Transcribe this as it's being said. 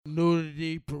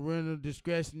parental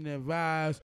discretion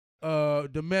advised.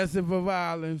 Domestic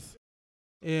violence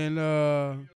and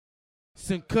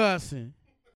some cussing.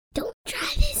 Don't try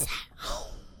this at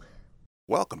home.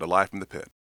 Welcome to Live from the Pit.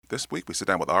 This week we sit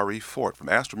down with R.E. Fort from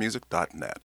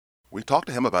astromusic.net. We talk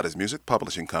to him about his music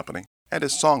publishing company and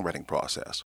his songwriting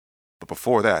process. But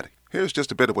before that, here's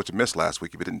just a bit of what you missed last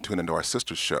week if you didn't tune into our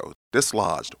sister show,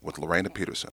 Dislodged with Lorena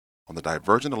Peterson, on the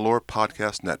Divergent Allure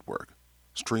Podcast Network,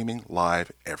 streaming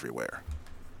live everywhere.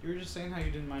 You were just saying how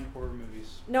you didn't mind horror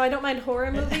movies. No, I don't mind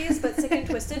horror movies, but Sick and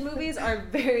Twisted movies are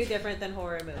very different than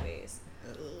horror movies.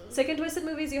 Sick and Twisted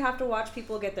movies, you have to watch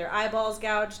people get their eyeballs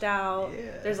gouged out.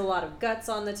 Yeah. There's a lot of guts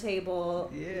on the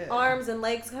table. Yeah. Arms and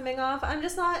legs coming off. I'm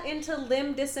just not into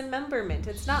limb dismemberment.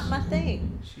 It's not my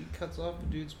thing. She cuts off a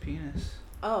dude's penis.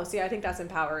 Oh, see, I think that's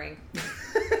empowering.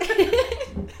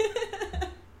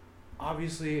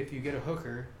 Obviously, if you get a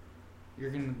hooker,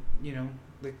 you're going to,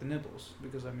 lick the nipples.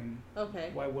 Because,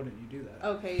 Okay. why wouldn't you do that?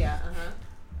 Okay, yeah, uh-huh.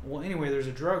 Well, anyway, there's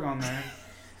a drug on there.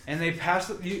 And they pass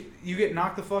it, you get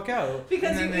knocked the fuck out.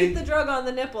 Because you eat the drug on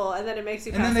the nipple, and then it makes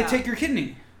you pass out. And then they take your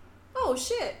kidney. Oh,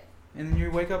 shit. And then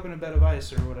you wake up in a bed of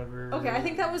ice or whatever. Okay, I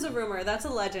think that was a rumor. That's a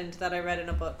legend that I read in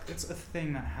a book. It's a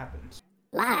thing that happens.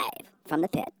 Live from the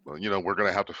pit. Well, we're going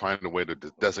to have to find a way to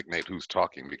designate who's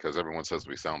talking because everyone says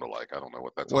we sound alike. I don't know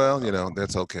what that's Well, all about.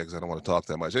 that's okay because I don't want to talk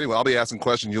that much. Anyway, I'll be asking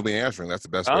questions, you'll be answering. That's the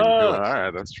best way to do All it.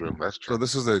 right, that's true. So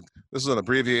this is an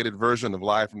abbreviated version of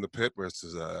Live from the Pit, where this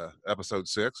is episode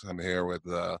 6. I'm here with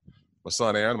my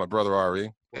son Aaron, my brother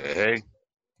Ari. Hey.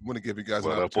 I'm going to give you guys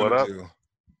What an up, what opportunity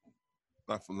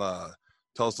to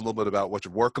tell us a little bit about what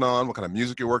you're working on, what kind of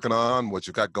music you're working on, what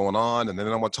you've got going on, and then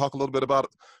I want to talk a little bit about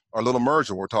our little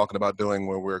merger we're talking about doing,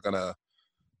 where we're going to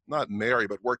not marry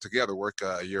but work together,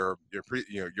 your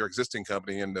existing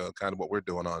company into kind of what we're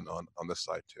doing on this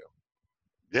side too.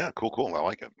 Yeah, cool. I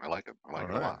like it a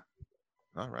lot.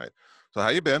 All right. So how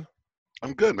you been?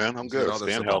 I'm good, man. I'm good.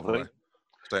 Staying healthy.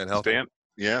 Staying healthy.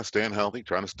 Staying healthy,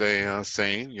 trying to stay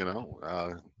sane,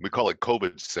 we call it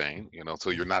COVID sane, so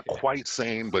you're not quite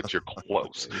sane, but you're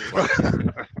close.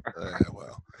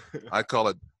 Well, I call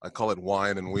it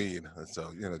wine and weed.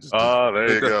 So, just.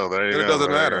 There you go. It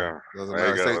doesn't matter.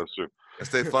 That's true. I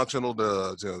stay functional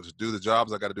to do the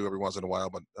jobs I got to do every once in a while,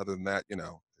 but other than that,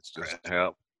 it's just. Yeah.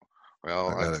 Well,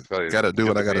 I tell you, gotta do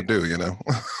what I gotta do,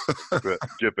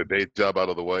 Get the day job out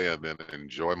of the way and then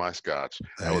enjoy my scotch.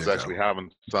 I was actually having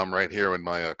some right here in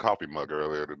my coffee mug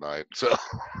earlier tonight, so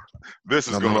this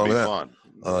is going to be fun.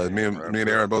 Me and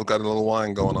Aaron both got a little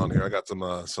wine going on here. I got some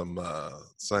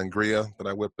sangria that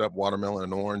I whipped up, watermelon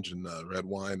and orange, and red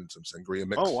wine and some sangria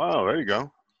mix. Oh wow, there you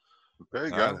go. There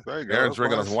you go. Aaron's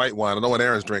drinking on some white wine. I don't know what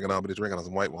Aaron's drinking on, but he's drinking on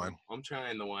some white wine. I'm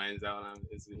trying the wines out.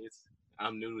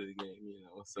 I'm new to the game,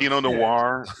 So. Pinot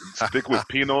Noir. Stick with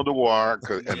Pinot Noir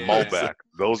and Malbec.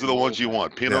 Those are the ones you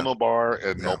want. Pinot Noir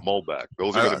and Malbec.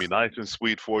 Those are going to be nice and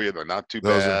sweet for you. They're not too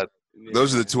bad.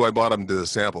 Those are the two I bought him to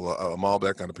sample, a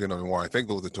Malbec and a Pinot Noir. I think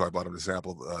those are the two I bought him to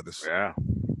sample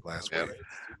last week.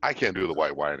 I can't do the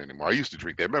white wine anymore. I used to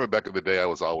drink that. Remember back in the day, I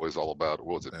was always all about,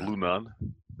 what was it, Blue Nun?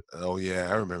 Oh, yeah,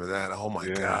 I remember that. Oh, my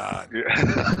God.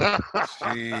 Yeah.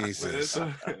 Jesus.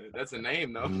 That's a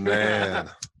name, though. Man.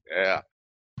 Yeah.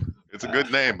 It's a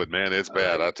good name, but, man, it's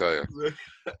bad, I tell you.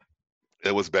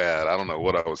 It was bad. I don't know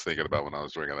what I was thinking about when I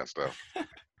was drinking that stuff.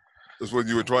 That's what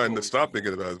you were trying to stop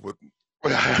thinking about. What you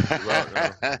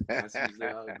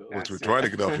were trying to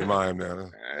get off your mind, man.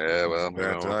 Yeah,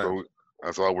 well,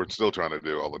 that's all we're still trying to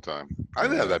do all the time. I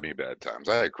didn't have that many bad times.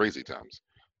 I had crazy times.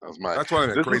 That's what I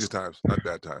meant, crazy times, not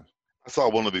bad times. I saw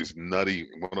one of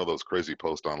those crazy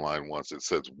posts online once. It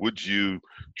says, would you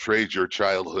trade your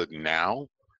childhood now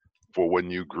for when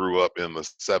you grew up in the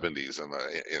 70s and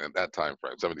in that time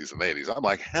frame, 70s and 80s? I'm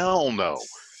like, hell no.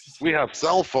 We have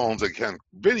cell phones that can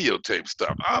videotape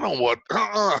stuff. I don't want.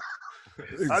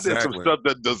 Exactly. I did some stuff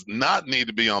that does not need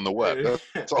to be on the web.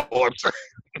 That's all I'm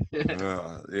saying.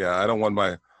 I don't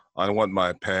want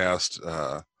my past.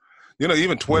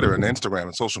 Even Twitter and Instagram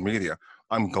and social media.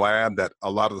 I'm glad that a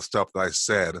lot of the stuff that I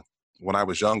said when I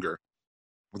was younger,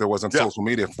 there wasn't social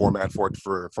media format for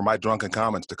my drunken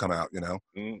comments to come out.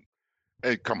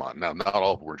 Hey, come on now! Not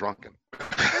all of them were drunken.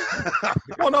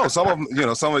 Well, no, some of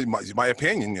them, some of my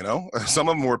opinion. Some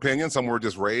of them were opinions, some were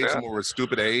just rage, some were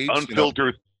stupid age,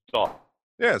 unfiltered thought.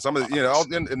 Yeah, some of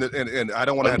and I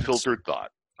don't want to unfiltered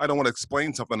thought. I don't want to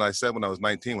explain something I said when I was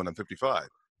 19 when I'm 55.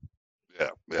 Yeah.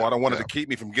 Well, I don't want it to keep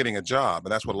me from getting a job,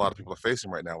 and that's what a lot of people are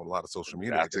facing right now with a lot of social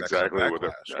media. That's exactly what.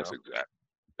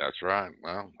 That's right.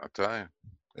 Well, I tell you.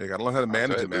 You got to learn how to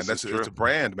manage it, man. This is It's true. a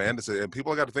brand, man. And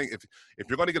people got to think if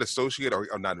you're going to get associated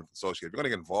or not associated, if you're going to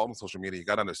get involved in social media, you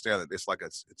got to understand that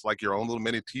it's like your own little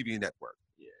mini TV network.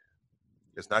 Yeah.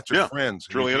 It's not your Yeah, friends.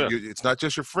 truly it is. It's not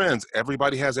just your friends.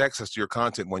 Everybody has access to your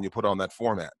content when you put on that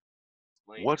format.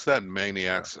 What's that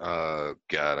maniac's? God,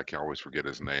 I can always forget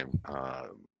his name.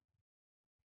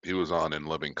 He was on In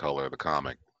Living Color, the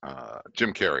comic.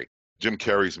 Jim Carrey. Jim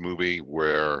Carrey's movie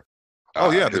where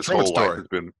The his Truman whole Story. life has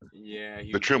been Yeah.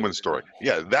 the Truman Story.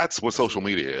 Yeah, that's what social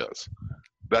media is.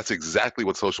 That's exactly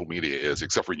what social media is,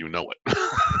 except for you know it.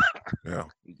 Yeah.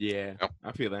 Yeah.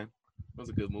 I feel that. That was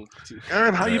a good move too.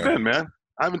 Aaron, how you Yeah. been, man?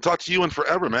 I haven't talked to you in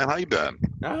forever, man. How you been?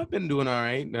 I've been doing all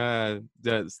right.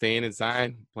 Staying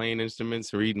inside, playing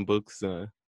instruments, reading books.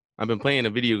 I've been playing a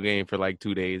video game for like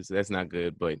 2 days. That's not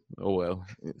good, but oh well.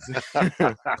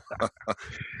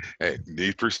 Hey,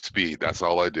 Need for Speed. That's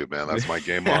all I do, man. That's my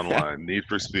game online. Need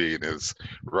for Speed is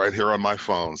right here on my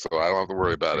phone, so I don't have to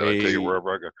worry about it. I take it Hey,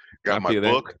 wherever I go. Got I my feel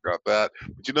that. book, got that.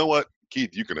 But you know what,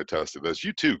 Keith, you can attest to this.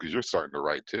 You too, because you're starting to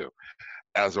write too.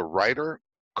 As a writer,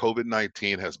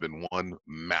 COVID-19 has been one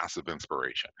massive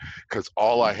inspiration because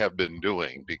all I have been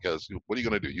doing, because what are you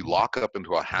going to do? You lock up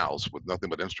into a house with nothing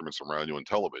but instruments around you and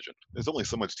television. There's only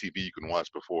so much TV you can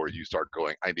watch before you start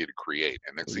going, I need to create.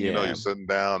 And next thing you know, Yeah. you're sitting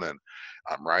down and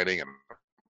I'm writing and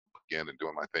again and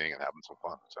doing my thing and having some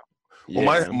fun. So,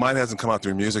 Well, Yeah. mine hasn't come out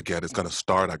through music yet. It's going to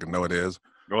start. I can know it is.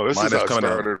 no, this Mine is is how it coming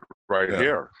out. started right Yeah.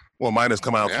 here. Well, mine has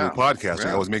come out Yeah, through podcasting.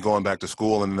 yeah. It was me going back to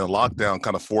school, and the lockdown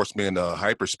kind of forced me into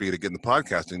hyperspeed of getting the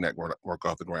podcasting network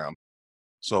off the ground.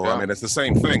 So, Yeah. I mean, it's the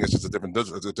same thing. It's just a different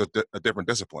different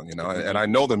discipline, you know. And I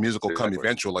know the music will come Exactly.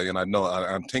 eventually, and I know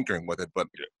I'm tinkering with it, but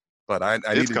Yeah. I It's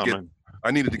needed to get coming. I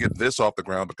needed to get this off the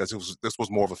ground because this was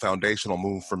more of a foundational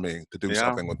move for me to do Yeah.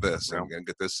 something with this Yeah. and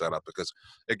get this set up because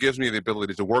it gives me the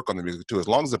ability to work on the music too. As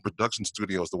long as the production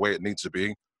studio is the way it needs to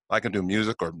be, I can do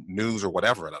music or news or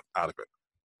whatever out of it.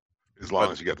 As long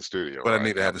But- as you get the studio. But I right.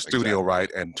 need to have the Exactly. studio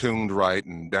right and tuned right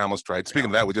and balanced right. Speaking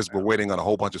of that, we're waiting on a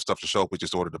whole bunch of stuff to show up. We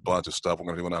just ordered a bunch of stuff. We're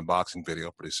going to do an unboxing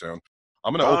video pretty soon.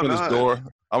 I'm going to Oh, open this nice. door.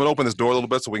 I'm going to open this door a little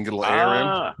bit so we can get a little air in.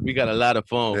 Ah, We got a lot of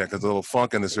fun. Yeah, because a little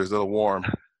funk in this here is a little warm.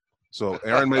 So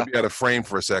Aaron may be out of frame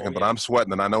for a second, but I'm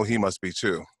sweating, and I know he must be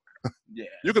too. Yeah.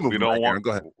 You can move we the don't mic, Aaron. want.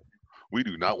 Go ahead. We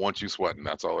do not want you sweating.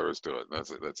 That's all there is to it.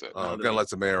 That's it. That's it. I'm gonna let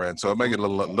some air in, so it may get a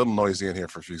little noisy in here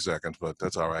for a few seconds, but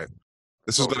that's all right.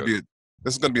 This is Okay.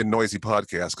 gonna be a noisy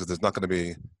podcast because there's not gonna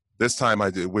be this time.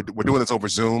 We're doing this over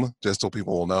Zoom just so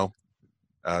people will know.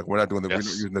 We're not doing we're not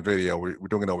Yes. using the video. We're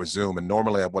doing it over Zoom, and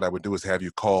normally what I would do is have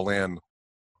you call in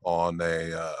on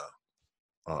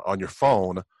on your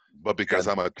phone. But because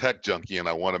I'm a tech junkie and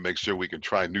I want to make sure we can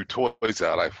try new toys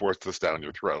out, I forced this down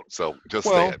your throat. So just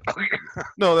say it.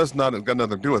 No, that's got nothing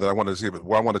to do with it. I wanted to see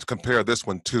I wanted to compare this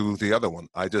one to the other one.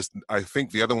 I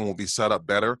think the other one will be set up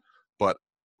better, but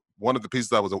one of the pieces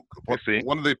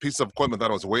one of the pieces of equipment that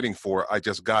I was waiting for, I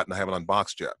just got and I haven't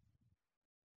unboxed yet.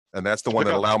 And that's the one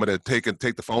that allowed me to take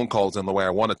the phone calls in the way I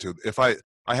wanted to. If I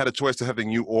had a choice to having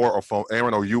you or a phone,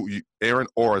 Aaron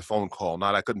or a phone call,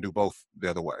 not I couldn't do both the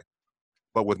other way.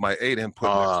 But with my 8 input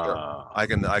mixer,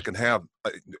 I can have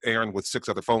Aaron with 6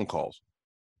 other phone calls.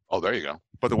 Oh, there you go.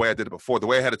 But the way I did it before, the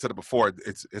way I had it set up before,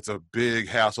 it's a big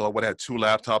hassle. I would have 2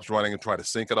 laptops running and try to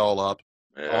sync it all up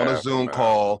on a Zoom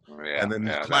call, and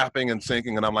then clapping and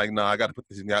syncing. And I'm like, no, I got to put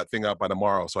this thing out by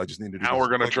tomorrow. So I just need to do. Now we're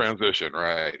going to transition,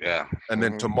 right? Yeah. And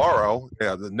then tomorrow,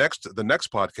 the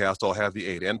next podcast, I'll have the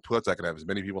 8 inputs. I can have as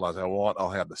many people as I want. I'll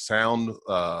have the sound.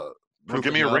 Well,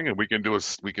 give me a ring and we can do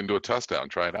a test out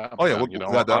and try it out. Oh, yeah,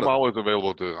 I'm always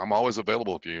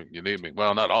available if you need me.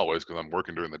 Well, not always because I'm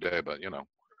working during the day, but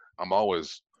I'm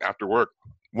always after work.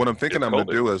 What I'm thinking I'm going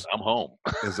to do is I'm home.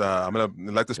 I'm going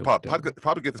to let this probably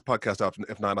get this podcast out.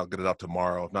 If not, I'll get it up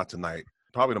tomorrow. If not tonight,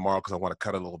 probably tomorrow because I want to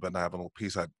cut it a little bit. And I have a little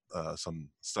piece, some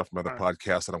stuff from other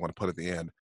podcasts that I want to put at the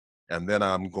end, and then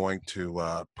I'm going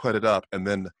to put it up. And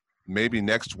then maybe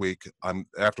next week,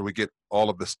 after we get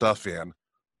all of the stuff in.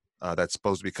 That's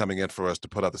supposed to be coming in for us to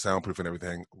put out the soundproof and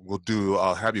everything.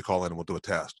 I'll have you call in and we'll do a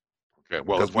test. Okay.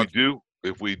 Well,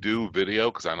 if we do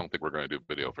video, because I don't think we're going to do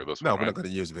video for this one. No, we're not going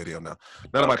to use video now.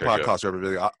 None of my podcasts are ever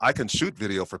video. I can shoot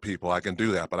video for people. I can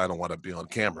do that, but I don't want to be on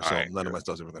camera. So none of my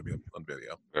stuff's ever going to be on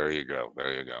video. There you go.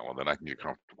 Well, then I can get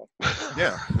comfortable.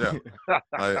 Yeah.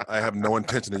 I have no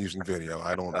intention of using video.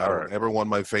 I don't ever want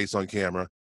my face on camera.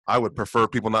 I would prefer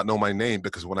people not know my name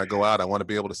because when I go out, I want to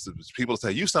be able to people to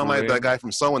say, "You sound like that guy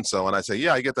from so and so," and I say,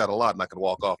 "Yeah, I get that a lot," and I can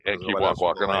walk off. And keep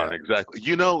walking on. Exactly.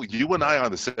 You and I are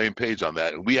on the same page on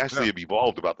that, and we actually have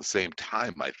evolved about the same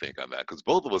time, I think, on that, because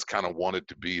both of us kind of wanted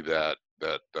to be that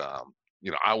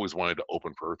I always wanted to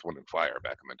open for Earth, Wind, and Fire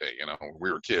back in the day. When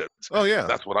we were kids. Oh yeah.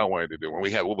 That's what I wanted to do. When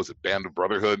we had, what was it, Band of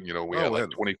Brotherhood? We had like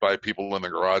 25 people in the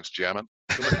garage jamming.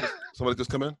 Somebody just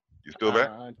come in. You still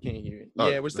there? I can't hear it. Oh,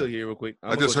 Yeah, we're still here real quick.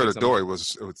 I just heard a door.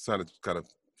 It sounded kind of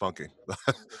funky.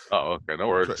 Oh, okay, no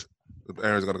worries.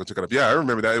 Aaron's gonna go check it up. Yeah, I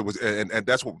remember that. It was, and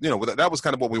that's what that was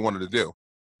kind of what we wanted to do.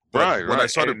 But Right. when I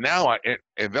started,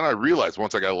 And then I realized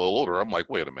once I got a little older, I'm like,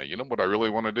 wait a minute. You know what I really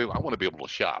want to do? I want to be able to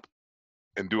shop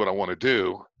and do what I want to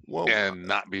do and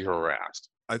not be harassed.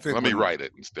 I think Let me write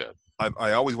it instead.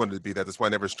 I always wanted to be that. That's why I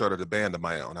never started a band of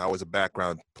my own. I was a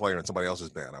background player in somebody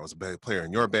else's band. I was a player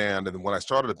in your band, and then when I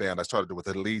started a band, I started with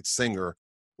a lead singer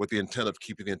with the intent of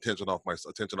keeping the attention off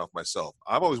myself.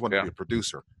 I've always wanted to be a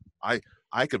producer.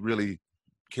 I could really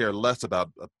care less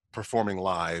about performing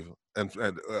live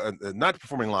and not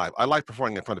performing live. I like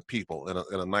performing in front of people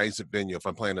in a nice venue. If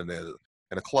I'm playing in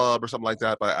a club or something like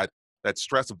that, but that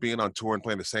stress of being on tour and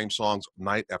playing the same songs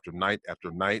night after night after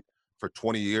night for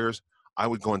 20 years, I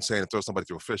would go insane and throw somebody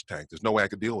through a fish tank. There's no way I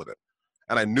could deal with it.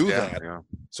 And I knew that. Yeah.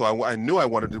 So I knew I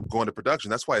wanted to go into production.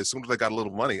 That's why as soon as I got a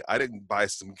little money, I didn't buy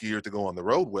some gear to go on the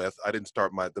road with. I didn't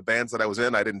start the bands that I was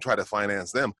in. I didn't try to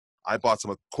finance them. I bought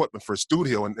some equipment for a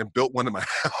studio and built one in my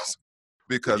house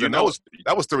because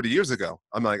that was 30 years ago.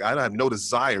 I'm like, I have no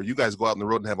desire. You guys go out on the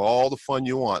road and have all the fun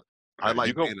you want. I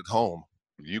like being at home.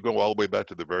 You go all the way back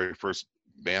to the very first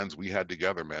bands we had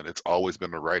together, man. It's always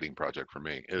been a writing project for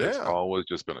me. It's always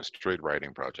just been a straight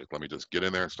writing project. Let me just get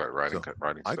in there and start writing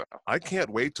stuff. I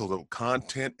can't wait till the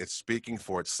content is speaking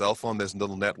for itself on this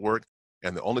little network.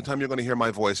 And the only time you're going to hear my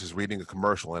voice is reading a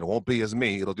commercial, and it won't be as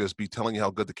me. It'll just be telling you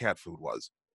how good the cat food was.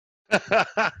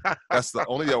 That's the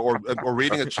only, or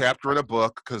reading a chapter in a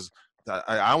book, because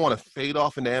I want to fade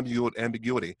off into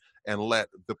ambiguity and let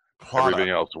the product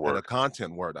everything else work. And the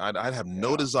content work. I'd have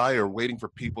no desire waiting for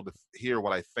people to hear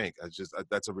what I think.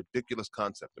 That's a ridiculous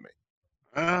concept to me.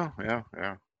 Oh, yeah.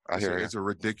 It's a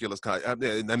ridiculous concept.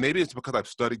 And maybe it's because I've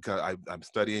studied. I'm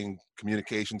studying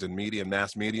communications and media,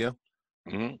 mass media.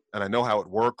 Mm-hmm. And I know how it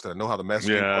works. And I know how the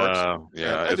messaging works.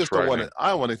 Yeah, I just don't want it. I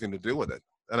don't want anything to do with it,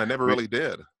 and I never really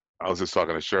did. I was just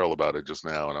talking to Cheryl about it just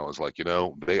now, and I was like,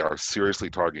 they are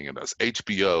seriously targeting us.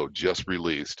 HBO just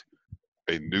released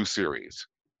a new series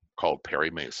called Perry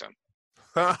Mason.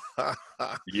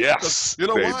 Yes, you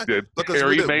know why? Because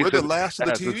we're the last of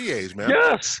the TV age, man.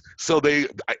 Yes. So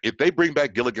if they bring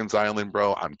back Gilligan's Island,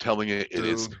 bro, I'm telling you, it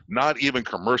is not even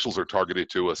commercials are targeted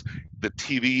to us. The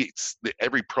TV,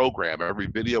 every program, every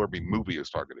video, every movie is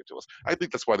targeted to us. I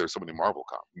think that's why there's so many Marvel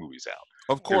movies out.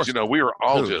 Of course, we are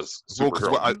all just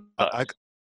superheroes.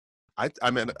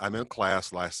 I'm in a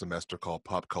class last semester called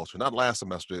Pop Culture. Not last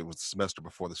semester; it was the semester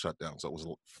before the shutdown, so it was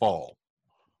fall.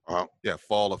 Yeah,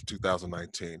 fall of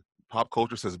 2019. Pop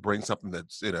Culture says bring something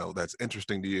that's that's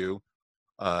interesting to you.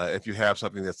 If you have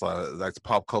something that's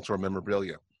pop culture or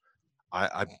memorabilia,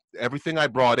 everything I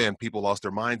brought in, people lost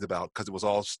their minds about because it was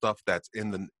all stuff that's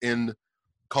in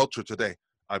culture today.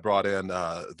 I brought in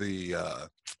the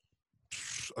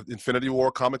Infinity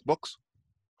War comic books.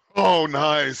 Oh,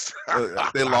 nice.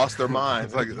 They lost their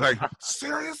minds. Like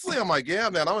seriously? I'm like, yeah,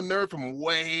 man. I'm a nerd from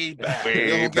way back.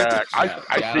 Way back. I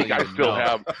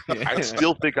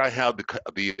still think I have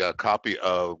the copy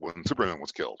of when Superman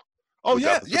was killed. Oh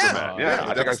yeah.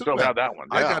 I think I still have that one.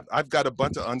 Yeah. I've got a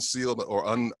bunch of unsealed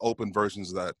or unopened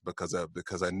versions of that because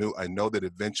I know that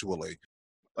eventually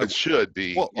it should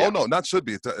be. Well, oh no, not should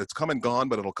be. It's come and gone,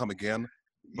 but it'll come again.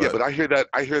 But I hear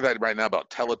that right now about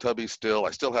Teletubbies still.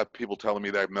 I still have people telling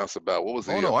me that mess about what was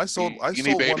the I sold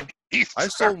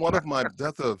one of my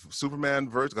Death of Superman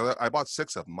versions. I bought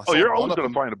 6 of them. You're always going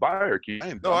to find a buyer, Keith.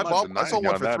 I sold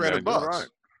one for $300. Right.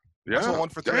 Yeah. I sold one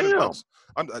for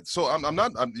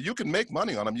 $300. You can make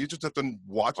money on them. You just have to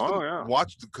watch them.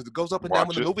 Watch because it goes up and down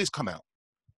when the movies come out.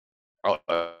 Oh,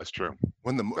 that's true.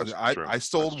 I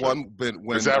sold one when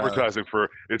it's advertising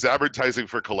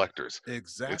for collectors.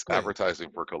 Exactly, it's advertising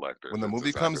for collectors. When the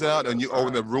movie comes out and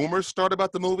when the rumors start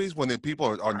about the movies, when the people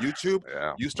are on YouTube,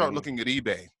 you start looking at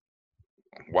eBay.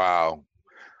 Wow,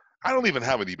 I don't even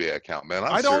have an eBay account, man.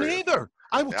 I don't either.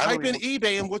 I will type in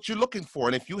eBay and what you're looking for,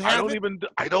 and if you have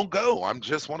I don't go. I'm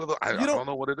just one of the. I don't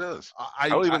know what it is. I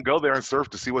don't even go there and surf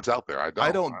to see what's out there. I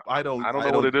don't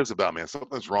know what it is about, man.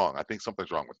 Something's wrong. I think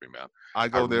something's wrong with me, man. I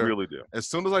go there. I really do. As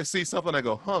soon as I see something, I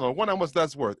go, I wonder how much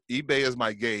that's worth. eBay is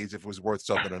my gauge if it was worth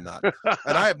something or not.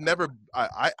 And I have never.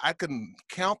 I can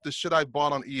count the shit I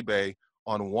bought on eBay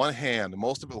on one hand.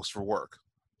 Most of it was for work.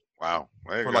 Wow.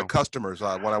 For like customers,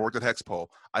 when I worked at Hexpol.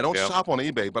 I don't shop on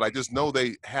eBay, but I just know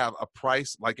they have a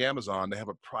price like Amazon. They have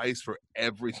a price for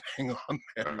everything on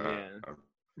there.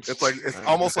 It's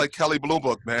almost like Kelly Blue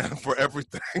Book, man, for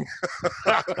everything.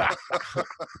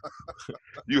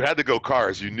 You had to go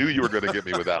Cars. You knew you were going to get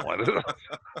me with that one.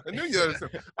 I knew you.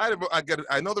 I get it.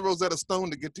 I know the Rosetta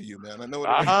Stone to get to you, man. I know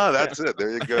it. That's it.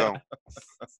 There you go.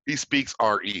 He speaks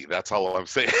RE. That's all I'm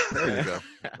saying. There you go.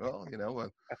 Well, you know what?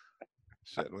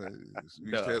 Shit,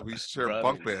 we share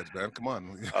bunk beds, man. Come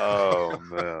on. Oh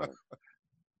man.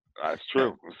 That's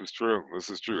true. This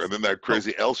is true. And then that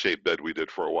crazy L-shaped bed we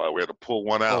did for a while. We had to pull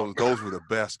one out. Oh, those were the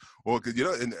best. Well, you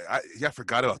know, and I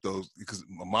forgot about those because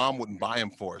my mom wouldn't buy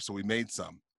them for us, so we made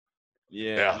some.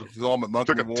 Yeah. It was all at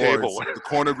Monkey Took a Wars, table. the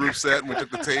corner group set, and we took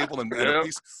the table and a Yep.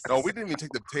 piece. No, we didn't even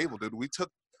take the table, dude. We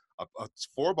took a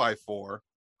 4x4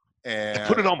 and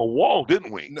Put it on the wall,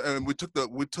 didn't we? And we took the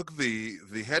We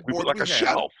headboard put like we a had,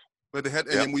 shelf. but and Yeah.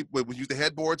 then we used the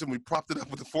headboards and we propped it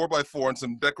up with the 4x4 and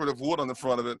some decorative wood on the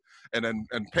front of it, and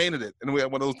painted it. And we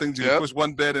had one of those things you Yep. push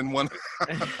one bed in one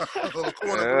little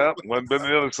corner. Yeah, one bed on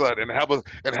the other side, and have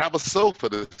a sofa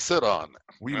to sit on.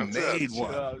 We That's made it.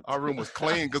 one. Our room was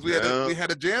clean because we Yeah.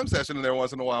 had a jam session in there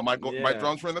once in a while. My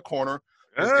drums were in the corner.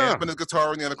 His Yeah. amp and his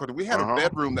guitar in the other corner. We had a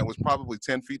bedroom that was probably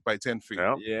 10 feet by 10 feet.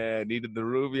 Yeah. Yeah, needed the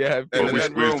room. Yeah. And But in we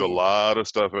that squeezed a room- lot of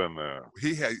stuff in there.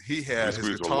 He had his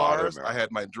squeezed a lot in guitars. there. I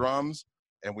had my drums,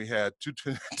 and we had two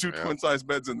Yeah. twin size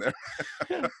beds in there.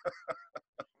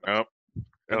 Yep.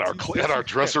 And our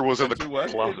dresser was in the Two what?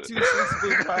 closet. 2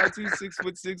 6'5", 2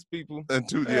 6'6" people. And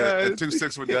two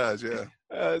 6-foot guys. Yeah.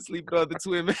 Sleeping on the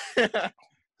twin.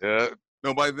 Yeah.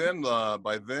 No, by then.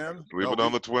 Sleeping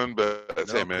on the twin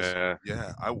beds. No, Hey man.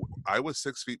 Yeah, I was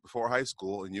 6 feet before high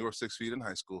school, and you were 6 feet in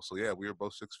high school. So yeah, we were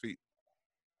both 6 feet.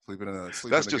 Sleeping That's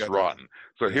just together. rotten.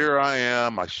 So Yeah. here I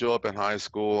am. I show up in high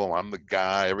school. I'm the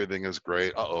guy. Everything is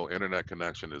great. Internet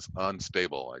connection is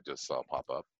unstable. I just saw pop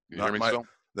up. You Not hear me my- still?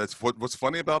 That's what's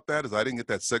funny about that is I didn't get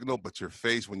that signal, but your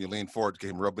face when you leaned forward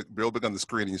came real big on the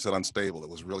screen, and you said unstable. It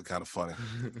was really kind of funny.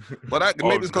 But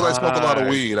maybe it's because I smoked a lot of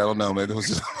nice. weed. I don't know. Maybe it was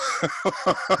just.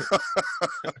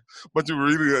 But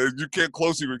you came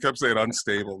close. You kept saying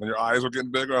unstable, and your eyes were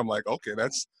getting bigger. I'm like, okay,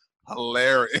 that's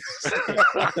hilarious.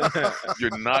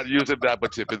 You're not using that,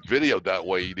 but if it's videoed that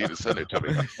way, you need to send it to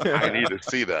me. I need to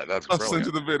see that. That's I'll send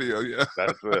you brilliant. the video. Yeah.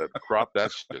 That's it. Crop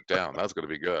that shit down. That's gonna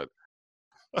be good.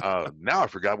 Now I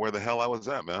forgot where the hell I was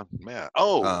at, man.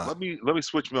 Let me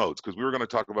switch modes because we were going to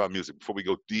talk about music before we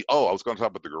go deep. I was going to talk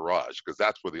about the garage because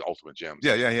that's where the ultimate jam.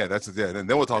 Yeah. That's it. Yeah. And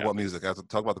then we'll talk Yeah. about music. I have to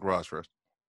talk about the garage first.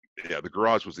 Yeah, the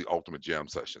garage was the ultimate jam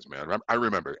sessions, man. I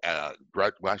remember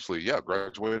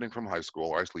graduating from high school,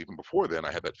 or actually even before then,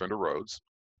 I had that Fender Rhodes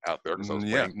out there because I was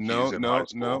playing keys in high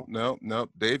school. No.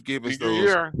 Dave gave us Senior those.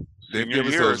 year. Dave Senior gave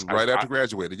us year, those right after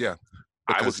graduated. Yeah.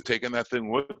 I was Because- taking that thing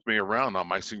with me around on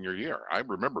my senior year. I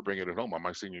remember bringing it home on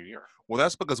my senior year. Well,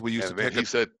 that's because we used And to then take he it.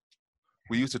 said,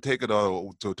 We used to take it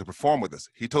to perform with us.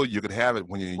 He told you could have it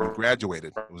when you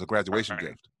graduated. It was a graduation Right.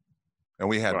 gift, and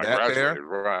we had when I that there. graduated,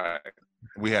 right.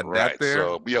 We had Right. that there.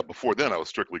 So yeah, before then I was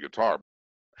strictly guitar.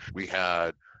 We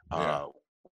had Yeah.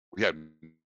 we had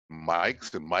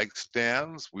mics and mic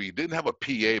stands. We didn't have a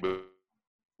PA, but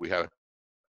we had a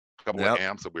couple Yep. of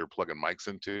amps that we were plugging mics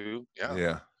into. Yeah.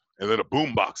 Yeah. And then a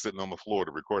boom box sitting on the floor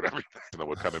to record everything that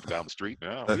would come down the street.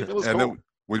 Yeah. It was and cool. then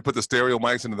we put the stereo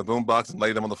mics into the boom box and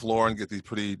lay them on the floor and get these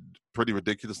pretty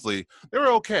ridiculously. They were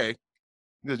okay.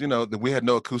 Because, we had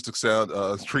no acoustic sound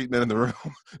treatment in the room.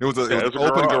 It was an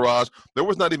open garage. There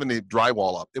was not even the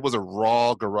drywall up. It was a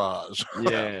raw garage.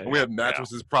 Yeah. And we had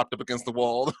mattresses propped up against the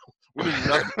wall.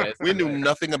 We knew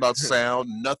nothing about sound,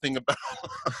 nothing about.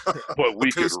 But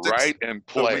we could acoustics, write and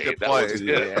but we play. could That play. was it.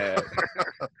 Yeah.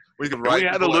 We could And write. we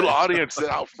had and a little play. audience sit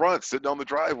out front, sitting on the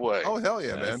driveway. Oh hell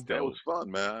yeah, That's man! That was fun,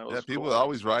 man. It Yeah, was people cool.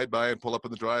 always ride by and pull up in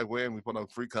the driveway, and we put on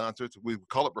free concerts. We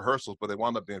call it rehearsals, but they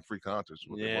wound up being free concerts.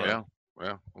 What they Yeah. were.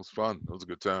 Yeah, it was fun. It was a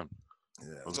good time.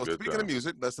 Yeah. was So good speaking time. of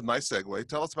music, that's a nice segue.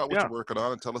 Tell us about what Yeah. you're working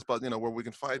on, and tell us about where we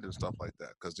can find it and stuff like that.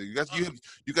 Because you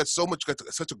got so much,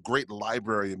 such a great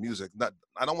library of music.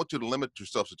 I don't want you to limit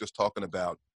yourself to just talking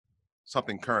about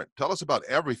something current. Tell us about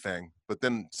everything, but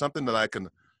then something that I can.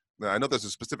 I know there's a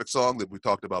specific song that we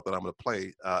talked about that I'm going to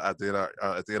play at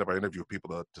the end of our interview for people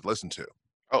to listen to.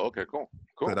 Oh, okay, cool.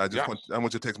 But I just want you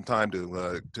to take some time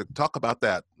to talk about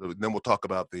that. Then we'll talk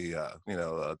about the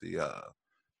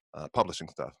publishing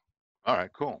stuff. All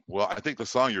right, cool. Well, I think the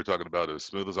song you're talking about is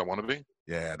 "Smooth as I Want to Be."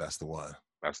 Yeah, that's the one.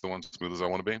 That's the one. "Smooth as I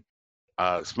Want to Be."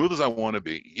 "Smooth as I Want to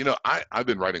Be." I've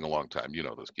been writing a long time. You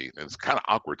know this, Keith. And it's kind of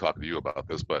awkward talking to you about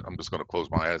this, but I'm just going to close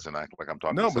my eyes and act like I'm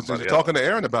talking. No, to but somebody you're else. talking to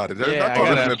Aaron about it.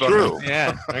 Yeah, that's true.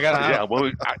 Yeah, I got Yeah,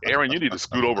 well, Aaron, you need to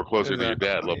scoot over closer to your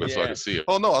dad a little bit so I Yeah. can see it.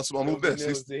 Oh no, I'll move this.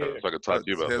 So I can talk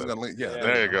to you about His that. gonna lean- yeah,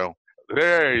 There you go.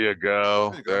 There you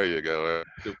go. There you go. There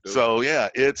you go. So yeah,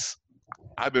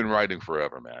 I've been writing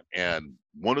forever, man. And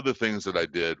one of the things that I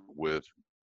did with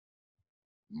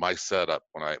my setup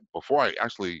before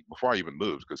I even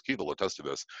moved, because Keith will attest to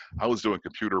this, I was doing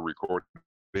computer recording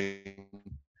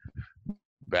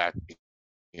back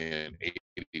in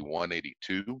 81,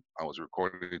 82. I was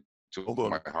recording to Hold on.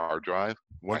 my hard drive.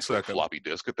 One Actually, a second. floppy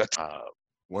disk at that time.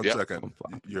 One Yep. second.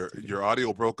 Your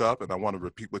audio broke up, and I want to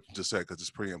repeat what you just said because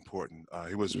it's pretty important.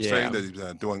 He was saying that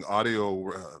he's doing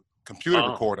audio computer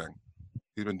recording.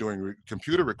 He's been doing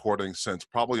computer recording since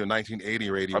probably in 1980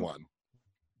 or 81.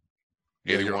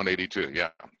 81, 82. Yeah,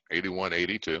 81,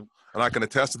 82. And I can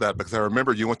attest to that because I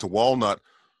remember you went to Walnut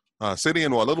City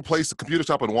in a little place, a computer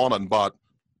shop in Walnut, and bought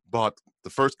the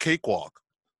first Cakewalk,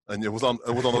 and it was on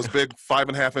those big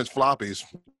 5.5-inch floppies,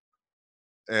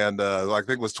 and I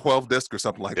think it was 12 disc or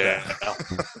something like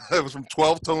that. It was from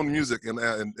 12 Tone Music in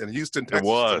Houston, Texas,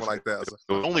 something like that.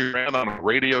 So, it only ran on a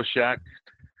Radio Shack,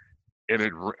 and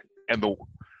it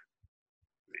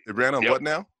ran on what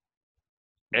now?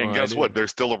 And guess what? They're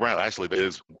still around. Actually,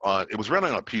 it was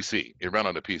running on a PC. It ran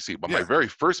on a PC. But my very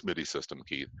first MIDI system,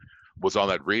 Keith, was on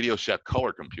that Radio Shack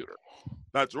color computer.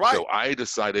 That's right. So I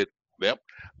decided,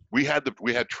 we had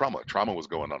Trauma. Trauma was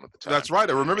going on at the time. That's right.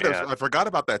 I remember that. I forgot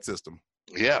about that system.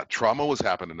 Yeah, Trauma was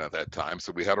happening at that time.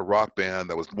 So we had a rock band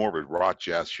that was more of a rock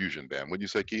jazz fusion band. Wouldn't you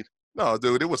say, Keith? No,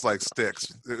 dude, it was like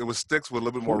Styx. It was Styx with a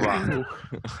little bit more rock.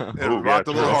 It Ooh, rocked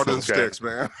a little harder than okay. Styx,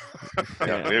 man.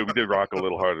 Yeah, we did rock a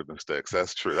little harder than Styx.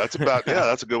 That's true. That's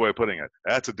a good way of putting it.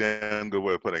 That's a damn good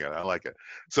way of putting it. I like it.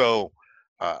 So,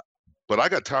 but I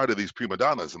got tired of these prima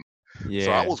donnas. And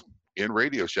so I was in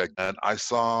Radio Shack and I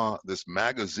saw this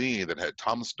magazine that had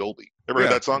Thomas Dolby. Ever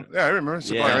heard that song? Yeah, I remember.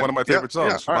 It's one of my favorite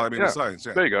songs. Science.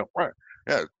 There you go. Right.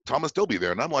 Yeah, Thomas Dolby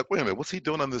there. And I'm like, wait a minute, what's he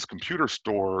doing on this computer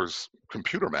store's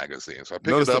computer magazine? So I picked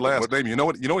Notice it up. the last name. You know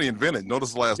what he invented?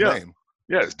 Notice the last name.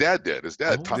 Yeah, his dad did. His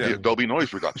dad, Dolby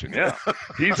Noise Reduction. Yeah.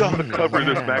 He's on the cover of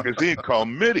this magazine called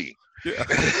MIDI. Yeah.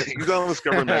 He's on this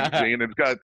cover magazine and it's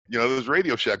got, this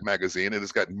Radio Shack magazine and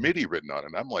it's got MIDI written on it.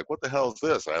 And I'm like, what the hell is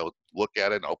this? I look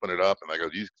at it and open it up and I go,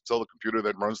 do you sell the computer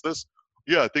that runs this?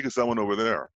 Yeah, I think it's someone over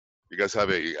there. You guys have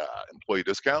a employee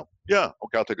discount? Yeah.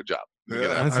 Okay, I'll take a job.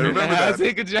 Yeah, I remember that. I'll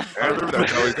take a job. I remember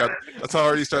that. That's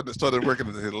how he started working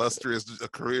his illustrious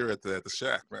career at the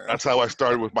Shack, man. That's how I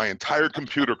started with my entire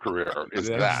computer career.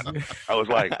 I was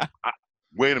like,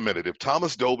 wait a minute. If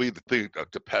Thomas Dolby, the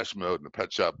Depeche Mode and the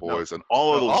Pet Shop Boys and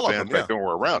all of those bands back then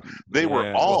were around, they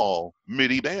were all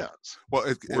MIDI bands.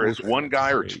 Well, whereas one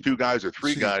guy or two guys or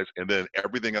three guys, and then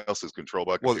everything else is controlled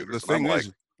by computers. Well, the thing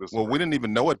is, we didn't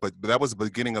even know it, but that was the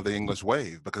beginning of the English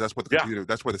wave because that's what the computer,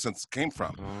 that's where the synths came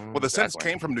from. Well, the synths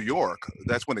came from New York.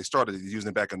 That's when they started using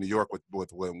it back in New York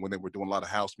when they were doing a lot of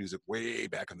house music way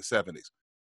back in the 70s.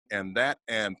 And that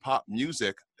and pop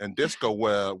music and disco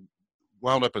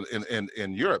wound up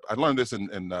in Europe. I learned this in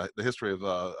the history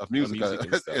of music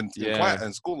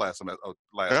in school last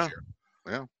year.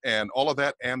 Yeah. And all of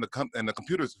that and the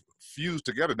computers fused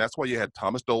together. That's why you had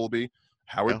Thomas Dolby,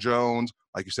 Howard Jones,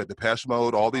 like you said, Depeche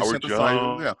Mode, all these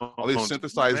synthesizers, all these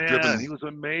synthesized driven. He was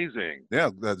amazing. Yeah,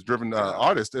 that's driven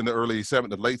artists in the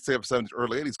late 70s,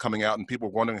 early 80s coming out, and people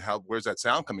were wondering where's that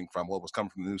sound coming from? Well, it was coming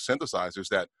from the new synthesizers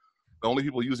that the only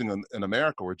people using in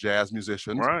America were jazz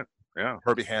musicians, right? Yeah,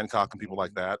 Herbie Hancock and people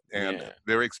like that, and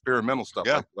very experimental stuff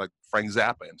like Frank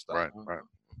Zappa and stuff. Right.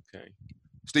 Okay.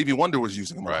 Stevie Wonder was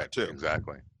using them too.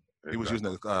 Exactly. He was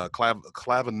using the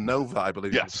Clavinova, I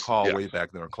believe it was called way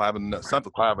back there.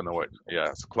 Clavinova.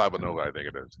 Yes, Clavinova, I think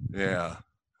it is. Yeah.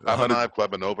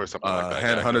 Clavinova or something like that.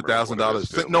 Had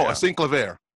 $100,000. No, a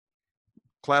Synclavier.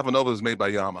 Clavinova was made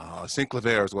by Yamaha.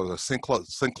 Synclavier was a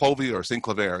Synclavier or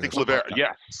Synclavier. Synclavier,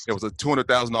 yes. It was a $200,000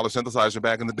 synthesizer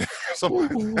back in the day.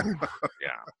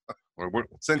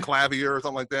 Synclavier or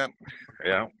something like that.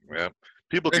 Yeah.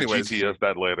 People can GTS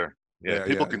that later. Yeah,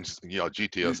 people can,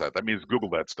 GTS that. That means Google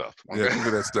that stuff. Okay? Yeah,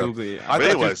 Google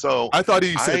that stuff. I thought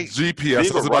he said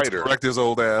GPS. I was about to correct his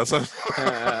old ass.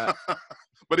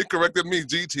 But he corrected me,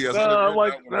 GTS. No, I'm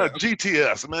like, no,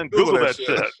 GTS, man. Google that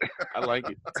shit. I like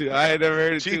it too. I had never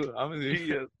heard it too. I'm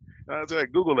GTS. That's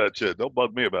right. Google that shit. Don't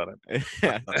bug me about it.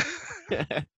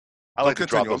 I like to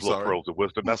drop those little pearls of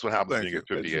wisdom. That's what happens being at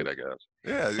 58, I guess.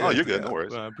 Yeah. Oh, you're good. No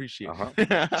worries. Well, I appreciate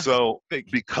it. So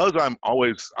because I'm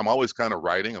always kind of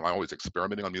writing, I'm always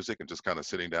experimenting on music and just kind of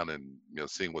sitting down and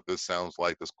seeing what this sounds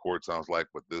like, this chord sounds like,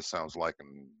 what this sounds like,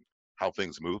 and how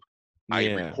things move. I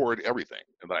record everything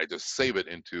and then I just save it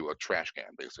into a trash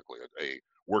can, basically, a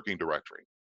working directory.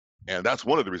 And that's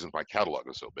one of the reasons my catalog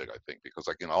is so big, I think, because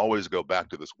I can always go back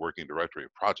to this working directory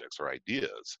of projects or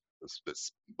ideas,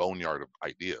 this boneyard of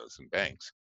ideas and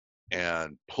banks,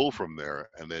 and pull from there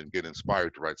and then get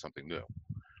inspired to write something new,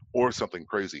 or something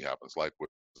crazy happens like with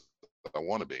I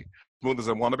Want to Be. Smooth as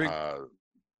I Want to Be.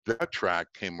 That track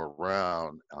came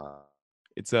around.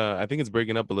 It's I think it's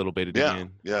breaking up a little bit at the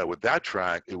end. Yeah. With that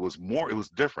track, it was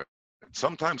different.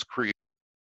 Sometimes create.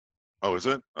 Oh, is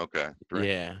it? Okay. Great.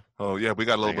 Yeah. Oh yeah, we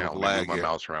got a little bit Hang of on, let me lag move here. my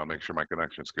mouse around, make sure my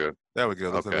connection's good. There we go.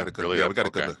 Looks like we Okay, got a good. really Yeah, good. we got a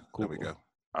Okay. good. Cool. There we go.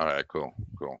 All right, cool.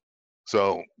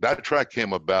 So that track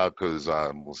came about because I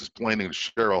was explaining to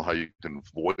Cheryl how you can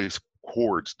voice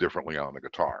chords differently on the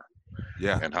guitar,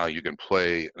 Yeah. and how you can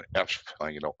play an F,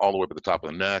 all the way up at the top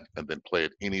of the neck, and then play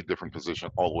at any different position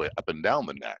all the way up and down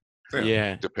the neck,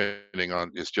 Yeah. depending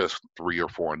on it's just 3 or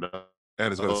 4 notes.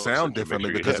 And it's going to Oh, sound so to make differently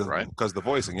sure you because hit, of right? because the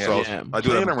voicing. Yeah. So Yeah. I do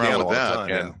that playing on around piano with all the that,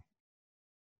 time. and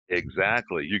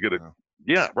exactly, you get a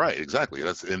yeah, right, exactly.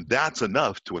 That's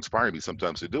enough to inspire me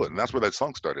sometimes to do it, and that's where that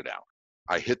song started out.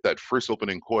 I hit that first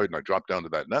opening chord, and I dropped down to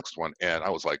that next one, and I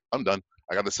was like, I'm done.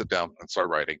 I got to sit down and start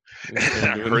writing. And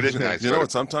I heard it, and I You know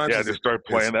what? Sometimes just start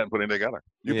playing that and putting it together.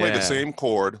 You play the Yeah. same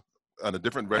chord on a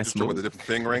different That's register with a smooth. different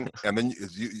fingering, and then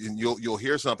you'll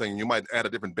hear something, and you might add a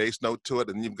different bass note to it,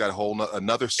 and you've got a whole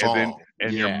another song.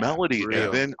 And your Yeah, melody, for and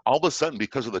real. then all of a sudden,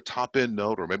 because of the top end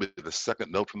note, or maybe the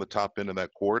second note from the top end of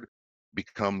that chord,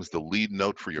 becomes the lead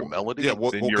note for your melody. yeah,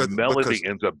 then your melody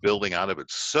ends up building out of it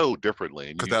so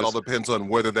differently. Because that all depends on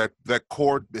whether that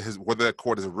chord is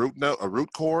a root note, a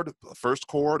root chord, a first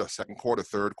chord, a second chord, a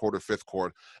third chord, or fifth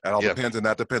chord. It all depends, and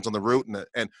that depends on the root,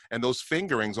 and those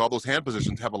fingerings, all those hand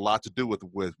positions have a lot to do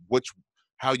with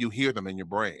how you hear them in your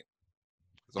brain.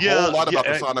 There's a whole lot about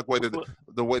the sonic way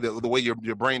the way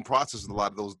your brain processes a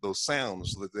lot of those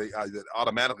sounds, so that they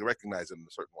automatically recognize it in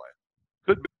a certain way.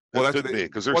 Could be,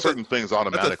 because there's certain things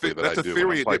automatically that I do.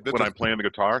 Theory, when I'm playing the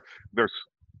guitar, there's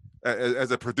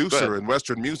as a producer in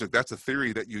Western music, that's a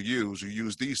theory that you use. You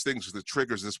use these things that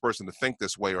triggers this person to think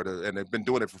this way, and they've been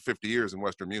doing it for 50 years in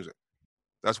Western music.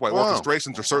 That's why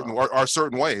orchestrations are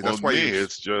certain ways. That's why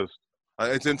it's just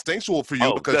it's instinctual for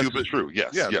you because that's true.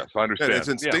 Yes, I understand. It's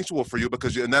instinctual for you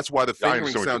because and that's why the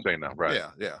fingering sound. What you're saying now, right?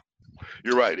 Yeah.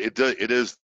 You're right. It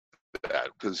is that,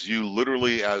 because you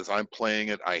literally, as I'm playing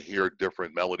it, I hear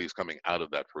different melodies coming out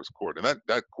of that first chord, and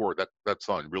that chord, that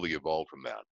song really evolved from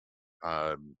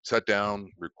that. Sat down,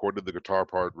 recorded the guitar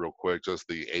part real quick, just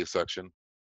the A section,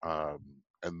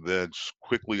 and then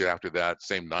quickly after that,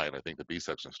 same night, I think the B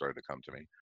section started to come to me,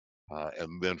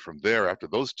 and then from there, after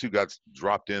those two got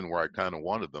dropped in where I kind of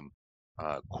wanted them,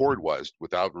 chord-wise,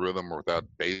 without rhythm or without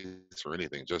bass or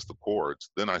anything, just the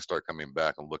chords, then I start coming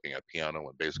back and looking at piano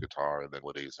and bass guitar and then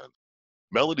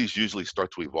melodies usually start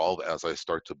to evolve as I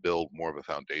start to build more of a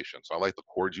foundation. So I like the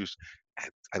chords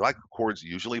I like the chords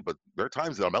usually, but there are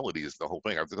times that melody is the whole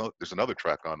thing. There's another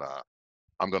track on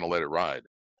I'm Gonna Let It Ride.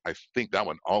 I think that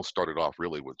one all started off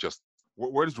really with just.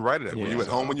 Where did you write it at? Were you at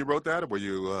home when you wrote that, or were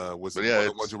you was it one of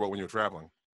the ones you wrote when you were traveling?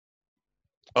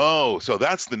 Oh, so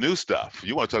that's the new stuff.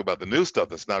 You want to talk about the new stuff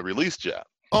that's not released yet?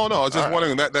 Oh no, I was just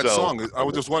wondering that song. I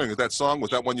was just wondering, is that song, was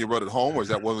that one you wrote at home, or is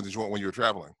that one that you wrote when you were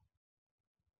traveling?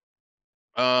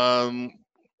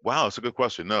 Wow, it's a good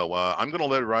question. No, I'm Gonna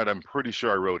Let It Ride. I'm pretty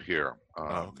sure I wrote here.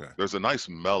 Okay. There's a nice,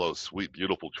 mellow, sweet,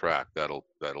 beautiful track that'll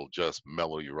just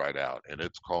mellow you right out, and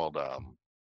it's called "A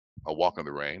Walk in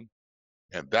the Rain,"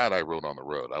 and that I wrote on the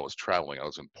road. I was traveling. I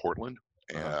was in Portland,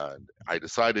 and I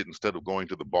decided, instead of going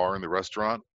to the bar and the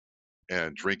restaurant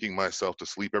and drinking myself to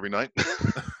sleep every night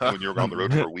when you're on the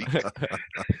road for a week,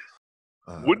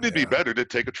 wouldn't it be better to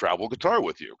take a travel guitar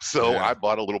with you? So I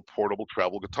bought a little portable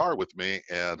travel guitar with me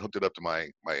and hooked it up to my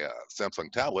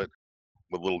Samsung tablet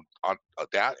with a little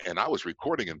that, and I was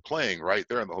recording and playing right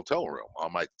there in the hotel room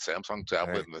on my Samsung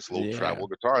tablet and this little travel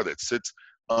guitar that sits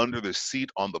under the seat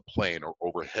on the plane or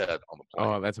overhead on the plane.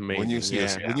 Oh, that's amazing.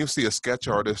 When you see a sketch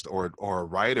artist or a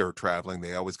writer traveling,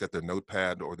 they always get their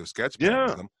notepad or their sketch pad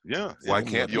with them. Why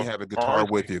can't you have a guitar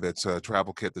with you that's a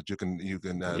travel kit that you can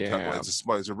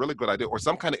it's a really good idea, or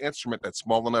some kind of instrument that's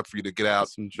small enough for you to get out.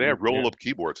 They have roll-up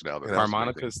keyboards now.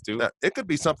 Harmonicas too. It could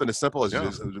be something as simple as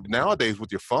nowadays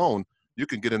with your phone. You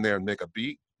can get in there and make a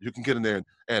beat. You can get in there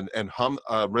and hum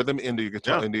rhythm into your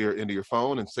guitar, into your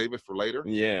phone, and save it for later.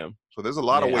 Yeah. So there's a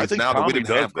lot of ways now that we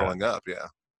didn't have growing up. Yeah.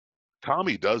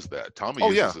 Tommy does that. Tommy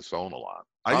uses his phone a lot.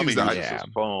 Tommy uses his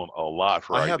phone a lot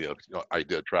for